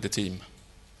the team.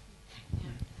 Yeah.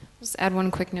 Just add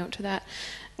one quick note to that.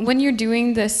 When you're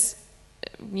doing this,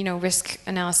 risk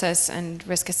analysis and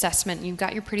risk assessment, you've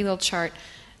got your pretty little chart.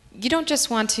 You don't just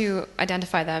want to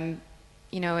identify them,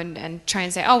 and try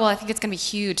and say, oh, well, I think it's going to be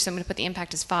huge, so I'm going to put the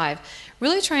impact as 5.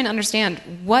 Really try and understand,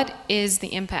 what is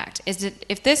the impact?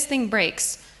 If this thing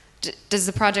breaks, does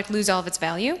the project lose all of its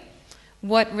value?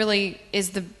 What really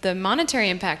is the monetary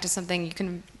impact is something you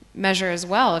can measure as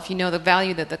well if you know the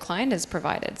value that the client has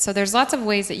provided. So there's lots of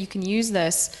ways that you can use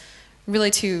this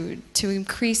really to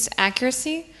increase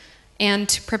accuracy and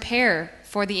to prepare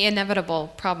for the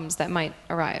inevitable problems that might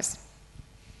arise.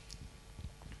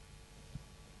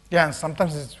 Yeah, and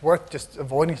sometimes it's worth just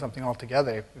avoiding something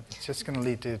altogether if it's just going to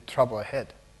lead to trouble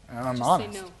ahead. And I'm just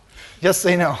honest. Say no. Just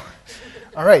say no.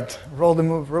 All right, roll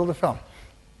the film.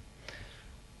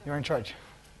 You're in charge.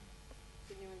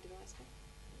 Did you want to do the last one?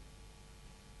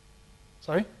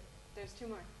 Sorry? There's 2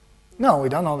 more. No,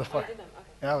 we've done all the 4. Oh, you did them? Okay.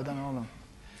 Yeah, we've done all of them.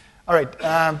 All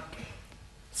right.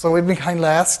 So we've been kindly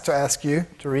asked to ask you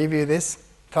to review this.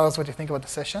 Tell us what you think about the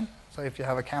session. So if you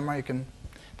have a camera, you can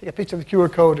take a picture of the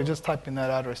QR code or just type in that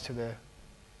address in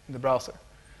the browser.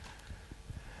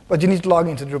 But you need to log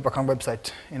into the DrupalCon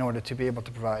website in order to be able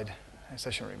to provide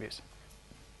session reviews.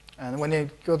 And when you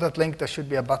go to that link, there should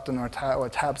be a button or a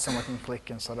tab someone can click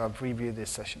and sort of review this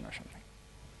session or something.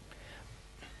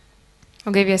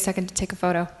 I'll give you a second to take a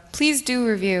photo. Please do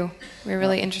review. We're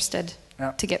really interested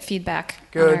to get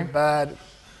feedback. Good, bad.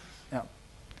 Yeah.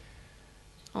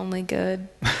 Only good.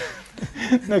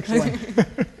 Next one.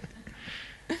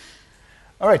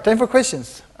 All right, time for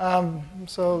questions.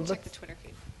 So check the Twitter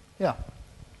feed. Yeah.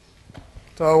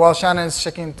 So while Shannon's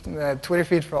checking the Twitter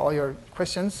feed for all your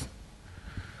questions,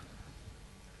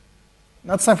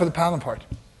 now it's time for the panel part.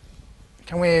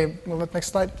 Can we move to the next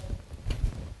slide?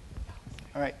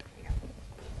 All right.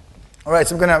 All right,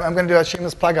 so I'm gonna do a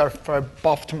shameless plug for a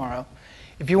BOF tomorrow.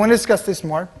 If you want to discuss this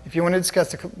more, if you want to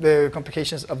discuss the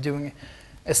complications of doing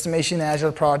estimation in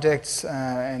agile projects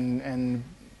and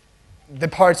the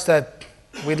parts that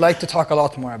we'd like to talk a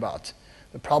lot more about,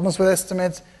 the problems with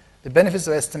estimates, the benefits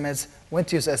of estimates, when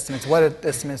to use estimates, what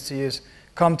estimates to use,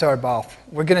 come to our BOF.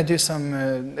 We're going to do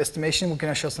some estimation. We're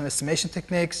going to show some estimation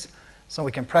techniques so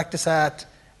we can practice at,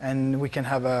 and we can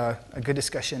have a good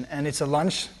discussion. And it's a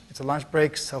lunch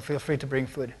break, so feel free to bring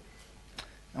food.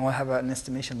 And we'll have an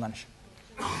estimation lunch.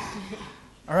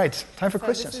 All right, time for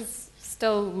questions. This is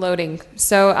still loading.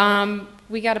 So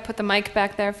we got to put the mic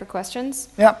back there for questions.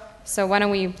 Yeah. So why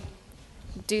don't we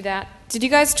do that? Did you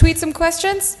guys tweet some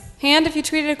questions? Hand if you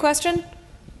tweeted a question.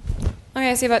 Okay,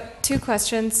 I see about 2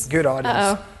 questions. Good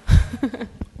audience. Uh-oh.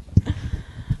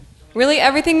 Really,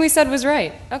 everything we said was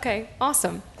right. Okay,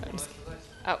 awesome.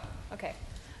 Oh, okay.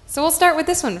 So we'll start with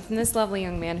this one from this lovely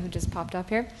young man who just popped up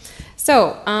here.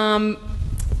 So,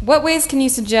 what ways can you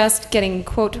suggest getting,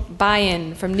 quote,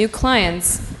 buy-in from new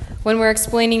clients when we're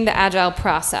explaining the agile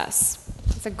process?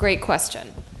 That's a great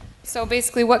question. So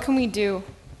basically, what can we do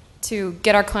to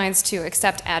get our clients to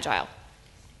accept agile?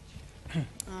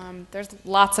 There's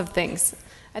lots of things.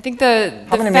 I think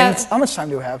How many minutes? How much time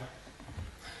do we have?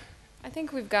 I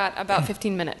think we've got about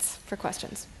 15 minutes for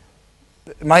questions.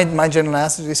 My general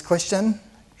answer to this question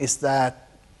is that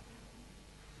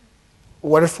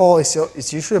waterfall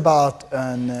is usually about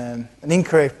an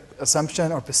incorrect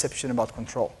assumption or perception about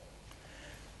control.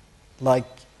 Like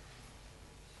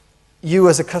you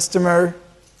as a customer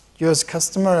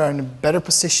are in a better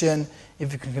position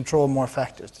if you can control more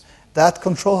factors. That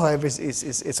control, however,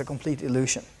 is a complete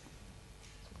illusion.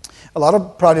 A lot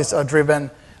of projects are driven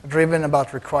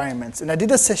about requirements. And I did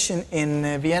a session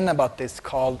in Vienna about this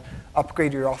called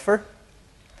Upgrade Your Offer.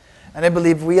 And I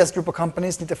believe we as Drupal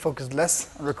companies need to focus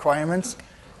less on requirements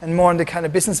and more on the kind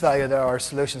of business value that our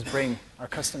solutions bring our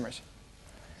customers.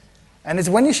 And it's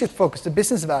when you shift focus to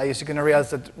business values, you're going to realize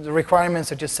that the requirements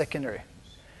are just secondary.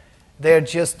 They're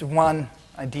just one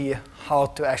idea how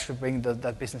to actually bring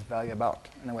that business value about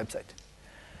on a website.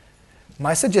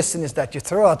 My suggestion is that you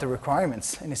throw out the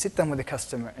requirements and you sit down with the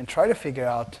customer and try to figure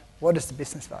out what is the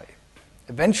business value.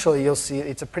 eventually you'll see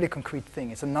it's a pretty concrete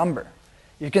thing. It's a number.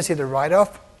 You can see the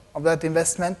write-off of that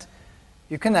investment.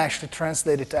 You can actually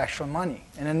translate it to actual money.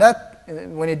 And in that,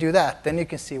 when you do that, then you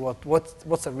can see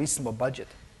what's a reasonable budget.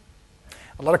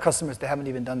 A lot of customers, they haven't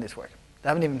even done this work. They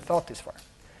haven't even thought this far.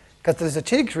 Because the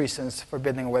strategic reasons for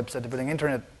building a website, building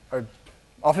internet, are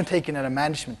often taken at a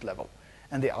management level.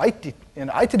 And the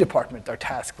IT department are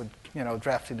tasked with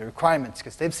drafting the requirements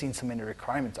because they've seen so many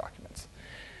requirement documents.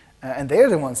 And they're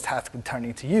the ones tasked with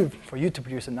turning to you for you to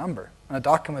produce a number on a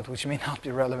document which may not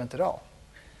be relevant at all.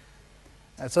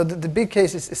 So the big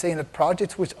case is saying that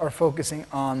projects which are focusing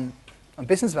on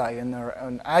business value and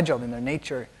are agile in their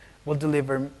nature will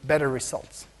deliver better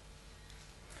results.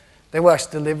 They will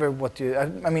actually deliver what you,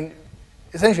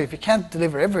 essentially if you can't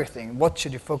deliver everything, what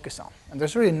should you focus on? And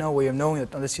there's really no way of knowing it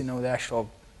unless you know the actual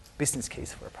business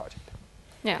case for a project.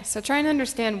 Yeah, so try and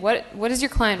understand what does your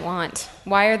client want?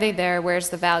 Why are they there? Where's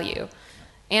the value?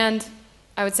 And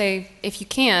I would say if you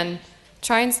can,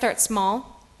 try and start small.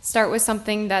 Start with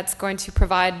something that's going to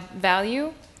provide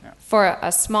value for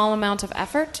a small amount of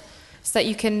effort so that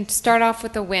you can start off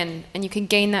with a win and you can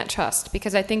gain that trust.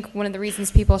 Because I think one of the reasons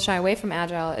people shy away from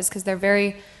Agile is because they're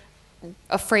very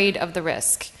afraid of the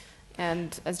risk.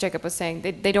 And as Jacob was saying,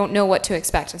 they don't know what to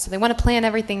expect. And so they want to plan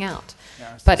everything out.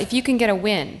 Yeah, but if you can get a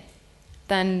win,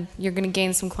 then you're going to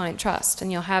gain some client trust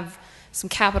and you'll have some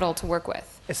capital to work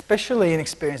with. Especially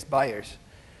inexperienced buyers.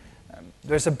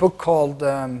 There's a book called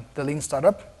The Lean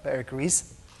Startup by Eric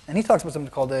Ries, and he talks about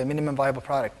something called the minimum viable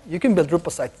product. You can build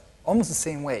Drupal sites almost the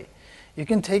same way. You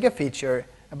can take a feature,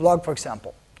 a blog for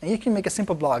example, and you can make a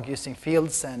simple blog using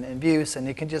fields and views, and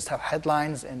you can just have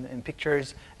headlines and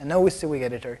pictures and no WYSIWYG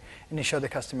editor, and you show the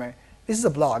customer, this is a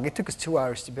blog, it took us 2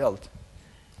 hours to build.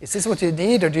 Is this what you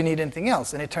need, or do you need anything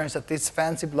else? And it turns out this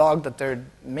fancy blog that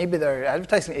maybe their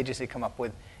advertising agency come up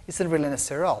with isn't really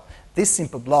necessary at all. This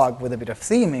simple blog with a bit of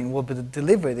theming will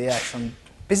deliver the actual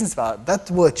business value. That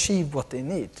will achieve what they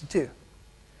need to do.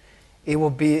 It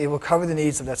will cover the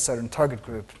needs of that certain target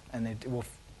group, and it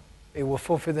will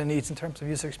fulfill their needs in terms of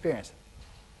user experience.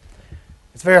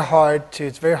 It's very hard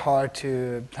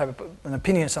to have an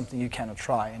opinion on something you cannot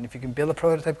try. And if you can build a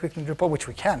prototype quickly in Drupal, which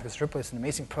we can, because Drupal is an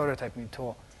amazing prototyping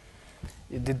tool,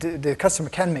 the customer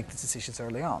can make these decisions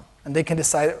early on. And they can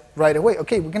decide right away,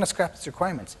 okay, we're going to scrap these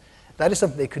requirements. That is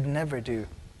something they could never do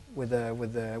with a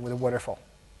waterfall.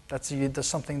 That's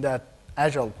something that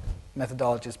Agile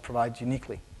methodologies provide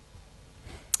uniquely.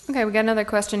 Okay, we got another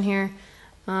question here.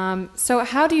 So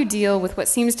how do you deal with what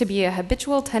seems to be a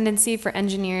habitual tendency for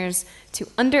engineers to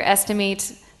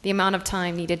underestimate the amount of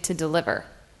time needed to deliver?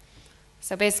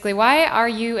 So basically, why are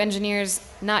you engineers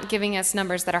not giving us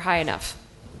numbers that are high enough?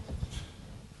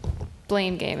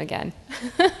 Blame game again.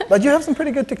 But you have some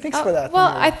pretty good techniques for that.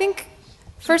 Well, I think,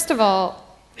 first of all,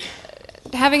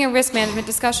 having a risk management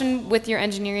discussion with your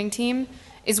engineering team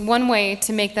is one way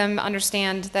to make them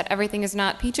understand that everything is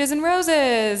not peaches and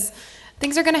roses.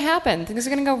 Things are going to happen. Things are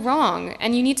going to go wrong.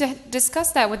 And you need to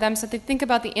discuss that with them so that they think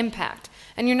about the impact.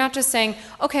 And you're not just saying,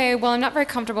 okay, well, I'm not very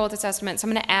comfortable with this estimate, so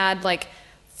I'm going to add like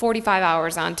 45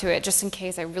 hours onto it just in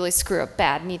case I really screw up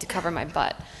bad and need to cover my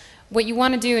butt. What you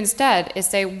want to do instead is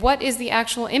say, what is the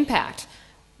actual impact?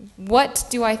 What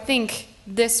do I think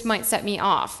this might set me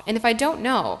off? And if I don't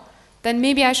know, then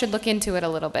maybe I should look into it a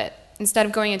little bit instead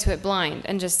of going into it blind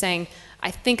and just saying,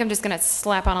 I think I'm just going to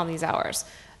slap on all these hours.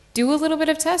 Do a little bit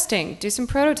of testing, do some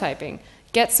prototyping,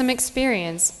 get some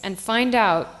experience, and find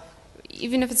out,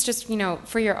 even if it's just,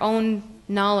 for your own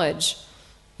knowledge,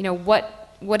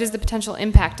 what is the potential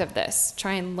impact of this?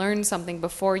 Try and learn something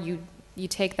before you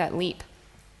take that leap,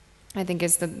 I think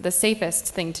is the safest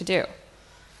thing to do.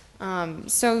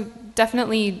 So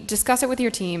definitely discuss it with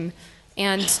your team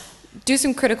and do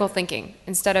some critical thinking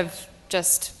instead of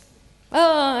just,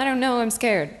 oh, I don't know, I'm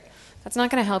scared. That's not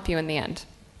going to help you in the end.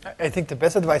 I think the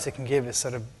best advice I can give is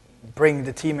sort of bring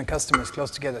the team and customer as close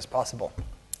together as possible.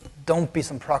 Don't be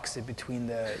some proxy between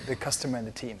the customer and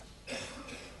the team.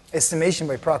 Estimation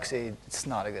by proxy, it's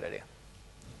not a good idea.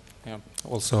 Yeah.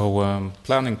 Also,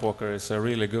 planning poker is a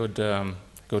really good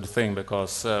thing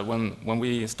because when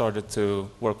we started to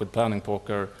work with planning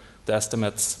poker, the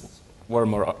estimates were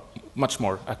much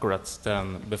more accurate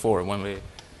than before when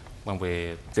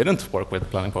we didn't work with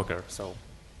planning poker. So.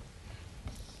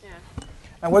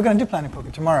 And we're going to do planning poker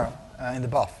tomorrow in the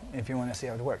buff, if you want to see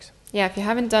how it works. Yeah, if you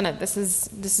haven't done it, this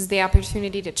is the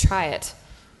opportunity to try it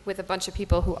with a bunch of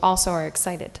people who also are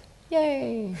excited.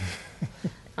 Yay!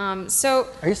 So.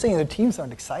 Are you saying the teams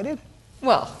aren't excited?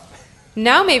 Well,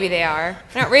 now maybe they are.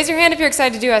 Now, raise your hand if you're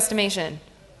excited to do estimation.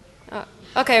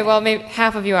 Okay, well, maybe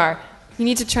half of you are. You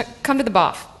need to come to the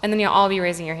buff, and then you'll all be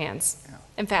raising your hands,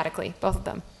 emphatically, both of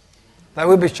them. That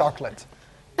would be chocolate.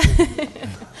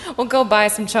 We'll go buy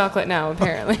some chocolate now,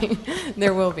 apparently.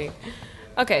 There will be.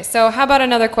 Okay, so how about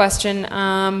another question?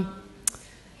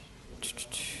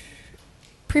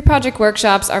 Pre-project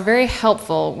workshops are very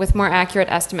helpful with more accurate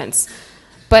estimates,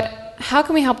 but how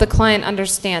can we help the client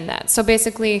understand that? So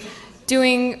basically,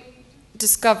 doing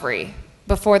discovery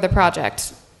before the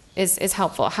project is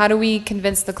helpful. How do we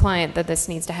convince the client that this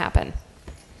needs to happen?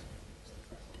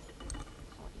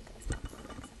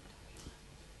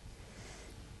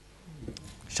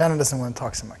 Shannon doesn't want to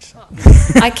talk so much.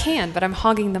 I can, but I'm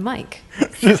hogging the mic.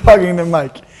 She's hogging the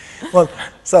mic. Well,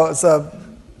 so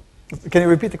can you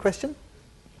repeat the question?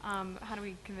 How do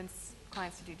we convince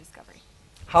clients to do discovery?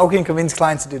 How can you convince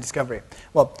clients to do discovery?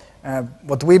 Well,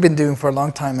 what we've been doing for a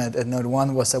long time at Node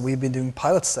 1 was that we've been doing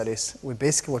pilot studies. We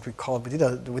basically what we called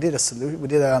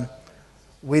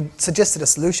we suggested a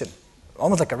solution,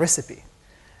 almost like a recipe,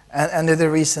 and the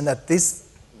reason that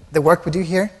the work we do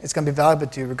here is going to be valuable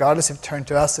to you regardless if you turn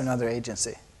to us or another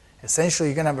agency. Essentially,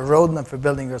 you're going to have a roadmap for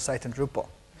building your site in Drupal,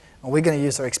 and we're going to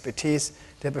use our expertise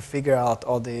to help you figure out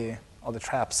all the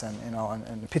traps and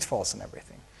and pitfalls and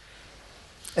everything.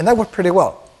 And that worked pretty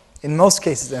well. In most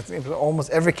cases, in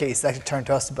almost every case, they actually turned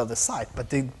to us to build the site. But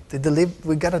they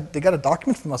got a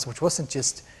document from us which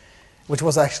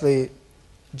was actually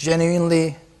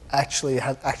genuinely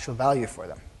had actual value for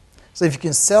them. So if you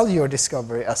can sell your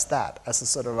discovery as that, as a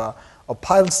sort of a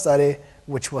pilot study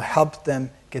which will help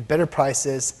them get better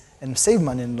prices and save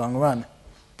money in the long run,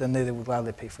 then they would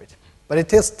gladly pay for it. But it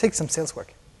takes some sales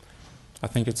work. I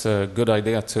think it's a good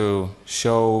idea to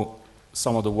show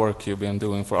some of the work you've been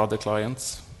doing for other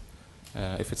clients,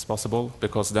 if it's possible,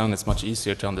 because then it's much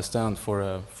easier to understand for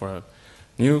a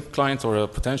new client or a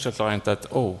potential client that,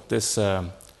 oh, this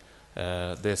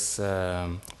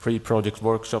pre-project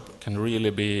workshop can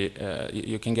really be,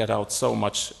 you can get out so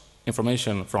much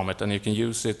information from it, and you can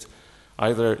use it.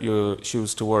 Either you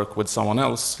choose to work with someone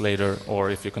else later,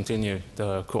 or if you continue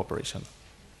the cooperation.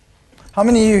 How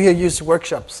many of you here use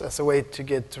workshops as a way to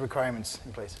get requirements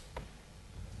in place?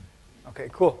 Okay,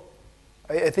 cool.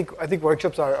 I think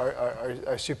workshops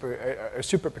are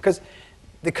super because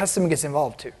the customer gets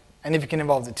involved too, and if you can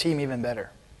involve the team, even better.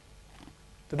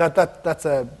 So that's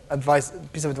a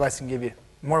piece of advice I can give you.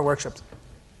 More workshops.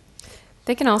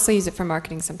 They can also use it for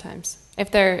marketing sometimes.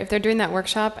 If they're doing that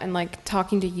workshop and like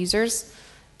talking to users,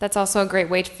 that's also a great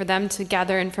way for them to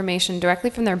gather information directly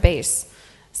from their base.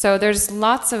 So there's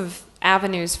lots of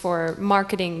avenues for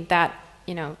marketing that,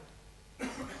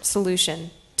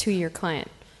 solution to your client.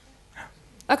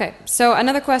 Okay, so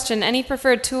another question, any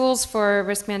preferred tools for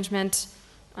risk management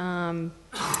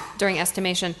during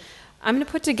estimation? I'm going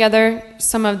to put together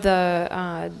some of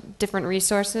the different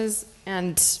resources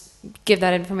and give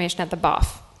that information at the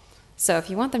BOF. So if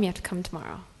you want them, you have to come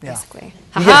tomorrow, basically.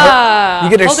 You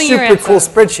get our super cool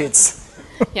spreadsheets.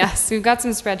 Yes, we've got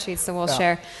some spreadsheets that we'll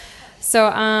share. So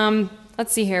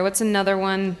let's see here. What's another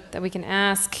one that we can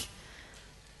ask?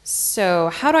 So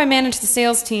how do I manage the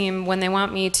sales team when they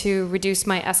want me to reduce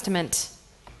my estimate?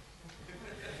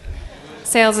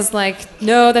 Sales is like,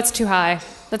 no, that's too high.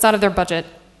 That's out of their budget.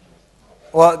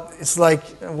 Well, it's like,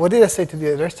 what did I say to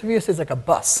the rest of you? It's like a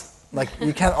bus. Like,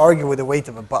 you can't argue with the weight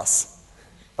of a bus.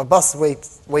 A bus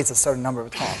weighs a certain number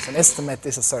of tons. An estimate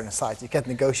is a certain size. You can't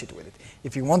negotiate with it.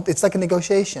 If you want, it's like a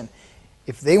negotiation.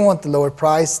 If they want the lower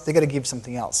price, they got to give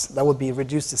something else. That would be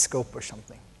reduce the scope or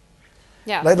something.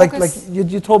 Yeah. Like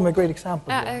you told me a great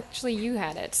example. Actually, you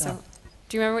had it. So,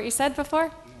 do you remember what you said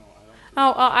before? No, I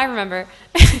don't. Oh, I remember.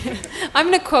 I'm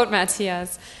going to quote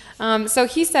Matthias. So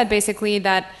he said basically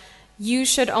that you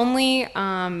should only,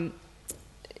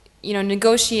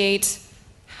 negotiate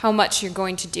how much you're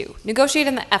going to do. Negotiate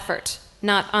on the effort,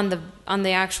 not on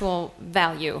the actual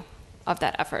value of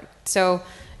that effort. So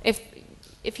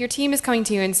if your team is coming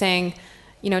to you and saying,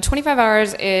 25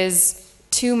 hours is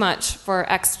too much for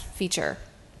X feature,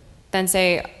 then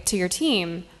say to your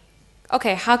team,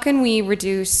 okay, how can we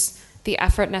reduce the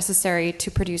effort necessary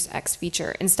to produce X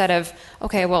feature instead of,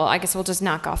 okay, well, I guess we'll just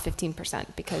knock off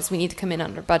 15% because we need to come in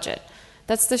under budget.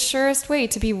 That's the surest way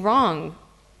to be wrong,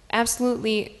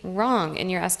 absolutely wrong in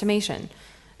your estimation.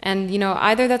 And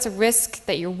either that's a risk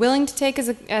that you're willing to take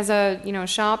as a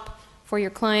shop for your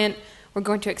client. We're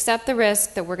going to accept the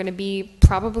risk that we're going to be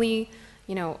probably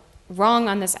wrong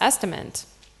on this estimate,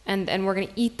 and we're going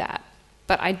to eat that.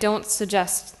 But I don't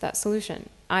suggest that solution.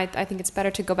 I think it's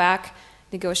better to go back,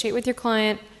 negotiate with your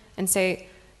client, and say,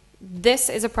 this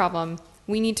is a problem.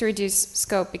 We need to reduce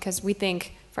scope because we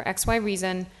think for X, Y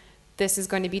reason, this is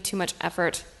going to be too much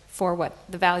effort for what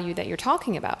the value that you're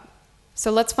talking about.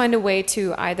 So let's find a way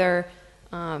to either,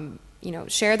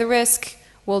 share the risk.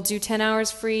 We'll do 10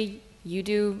 hours free you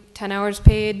do 10 hours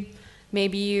paid,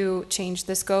 maybe you change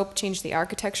the scope, change the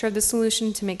architecture of the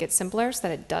solution to make it simpler so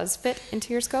that it does fit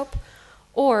into your scope.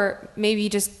 Or maybe you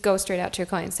just go straight out to your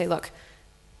client and say, look,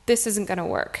 this isn't going to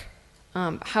work.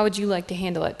 How would you like to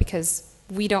handle it? Because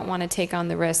we don't want to take on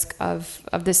the risk of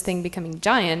this thing becoming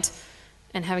giant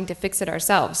and having to fix it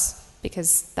ourselves,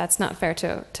 because that's not fair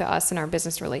to us in our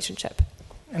business relationship.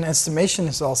 And estimation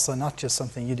is also not just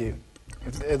something you do.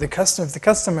 If the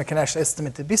customer can actually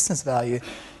estimate the business value,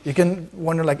 you can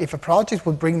wonder, like, if a project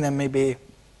would bring them maybe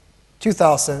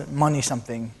 2,000 money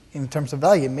something in terms of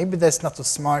value, maybe that's not so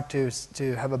smart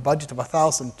to have a budget of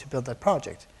 1,000 to build that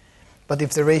project. But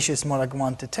if the ratio is more like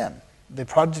 1 to 10, the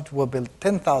project will build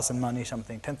 10,000 money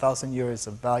something, 10,000 euros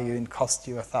of value and cost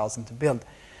you 1,000 to build,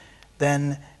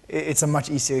 then it's a much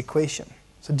easier equation.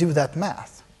 So do that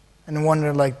math and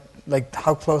wonder, like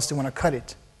how close do you want to cut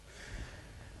it?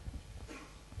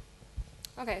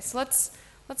 Okay, so let's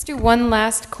do one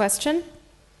last question.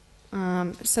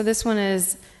 So this one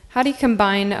is, how do you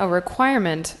combine a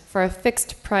requirement for a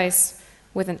fixed price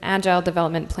with an agile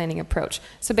development planning approach?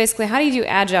 So basically, how do you do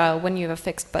agile when you have a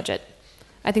fixed budget?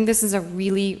 I think this is a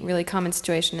really, really common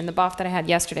situation. In the BOF that I had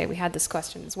yesterday, we had this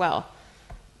question as well.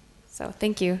 So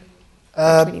thank you for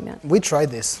tweeting that. We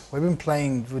tried this. We've been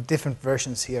playing with different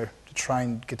versions here to try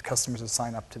and get customers to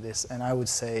sign up to this, and I would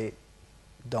say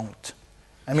don't.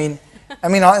 I mean,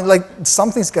 like,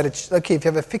 something's got to. Okay, if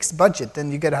you have a fixed budget,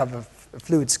 then you got to have a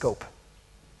fluid scope.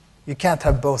 You can't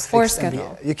have both fixed or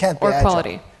schedule. you can't be or agile.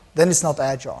 Quality. Then it's not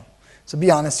agile. So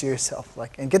be honest to yourself,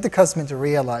 and get the customer to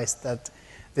realize that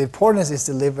the importance is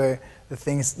deliver the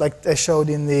things like I showed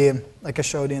in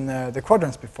the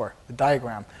quadrants before, the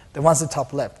diagram. The ones at the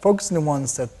top left. Focus on the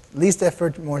ones that least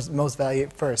effort, most value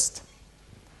first,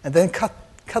 and then cut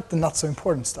the not so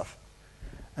important stuff.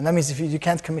 And that means if you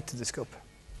can't commit to the scope.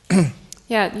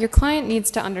 Yeah, your client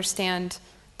needs to understand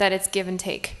that it's give and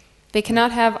take. They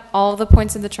cannot have all the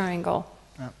points of the triangle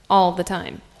all the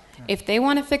time. If they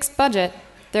want a fixed budget,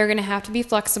 they're going to have to be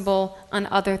flexible on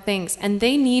other things. And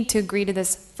they need to agree to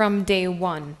this from day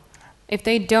one. If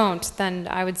they don't, then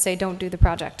I would say don't do the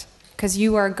project. Because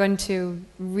you are going to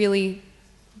really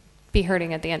be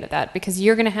hurting at the end of that. Because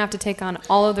you're going to have to take on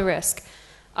all of the risk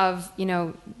of,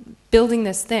 building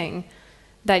this thing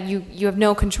that you have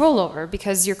no control over,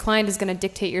 because your client is going to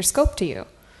dictate your scope to you.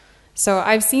 So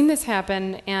I've seen this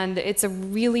happen, and it's a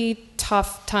really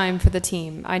tough time for the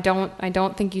team. I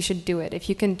don't think you should do it. If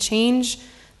you can change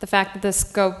the fact that the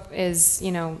scope is,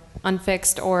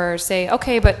 unfixed, or say,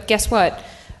 okay, but guess what?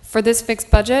 For this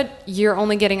fixed budget, you're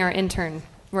only getting our intern,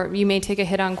 where you may take a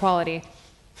hit on quality,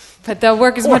 but they'll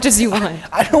work as much as you want.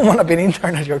 I don't want to be an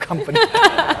intern at your company.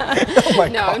 Oh my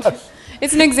God.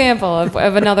 It's an example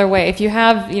of another way. If you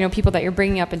have, people that you're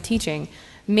bringing up and teaching,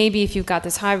 maybe if you've got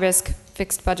this high-risk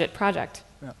fixed budget project,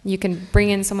 you can bring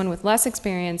in someone with less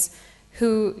experience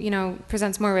who,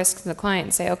 presents more risk to the client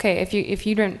and say, okay, if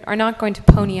you are not going to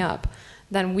pony up,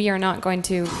 then we are not going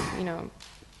to,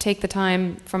 take the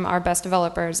time from our best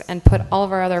developers and put all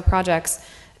of our other projects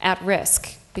at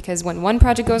risk. Because when one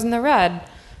project goes in the red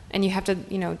and you have to,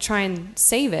 try and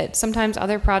save it, sometimes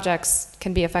other projects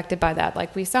can be affected by that,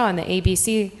 like we saw in the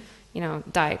ABC,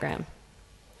 diagram.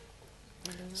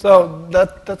 So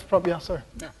that's probably answer.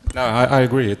 Yeah. No, I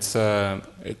agree.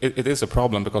 It is a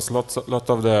problem, because lot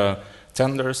of the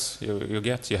tenders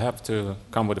you have to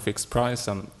come with a fixed price,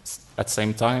 and at the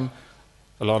same time,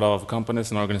 a lot of companies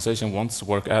and organizations want to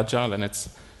work agile, and it's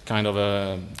kind of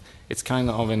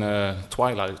in a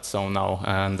twilight zone now,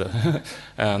 and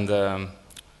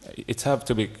you have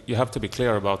to be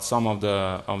clear about some of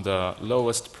the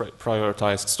lowest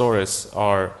prioritized stories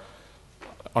are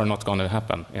not going to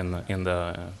happen in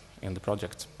the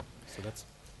project.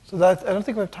 So that I don't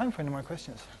think we have time for any more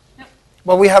questions. No.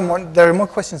 Well, we have more. There are more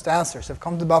questions to answer. So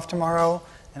come to BOF tomorrow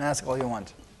and ask all you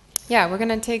want. Yeah, we're going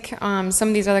to take some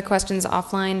of these other questions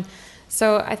offline.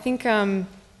 So I think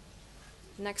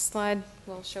next slide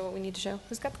will show what we need to show.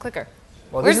 Who's got the clicker?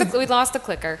 Well, we lost the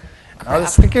clicker.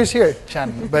 The clicker's here,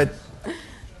 Shannon. But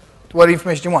what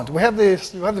information do you want? We have the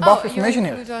BOF information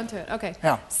here. Moved on to it. Okay.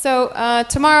 Yeah. So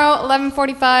tomorrow,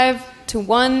 11:45 to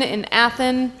 1 in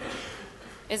Athens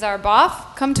is our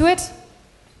BOF. Come to it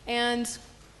and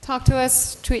talk to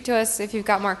us, tweet to us if you've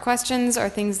got more questions or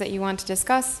things that you want to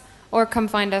discuss, or come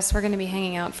find us. We're going to be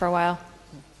hanging out for a while.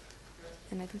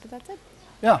 And I think that's it.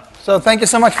 Yeah. So thank you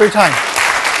so much for your time.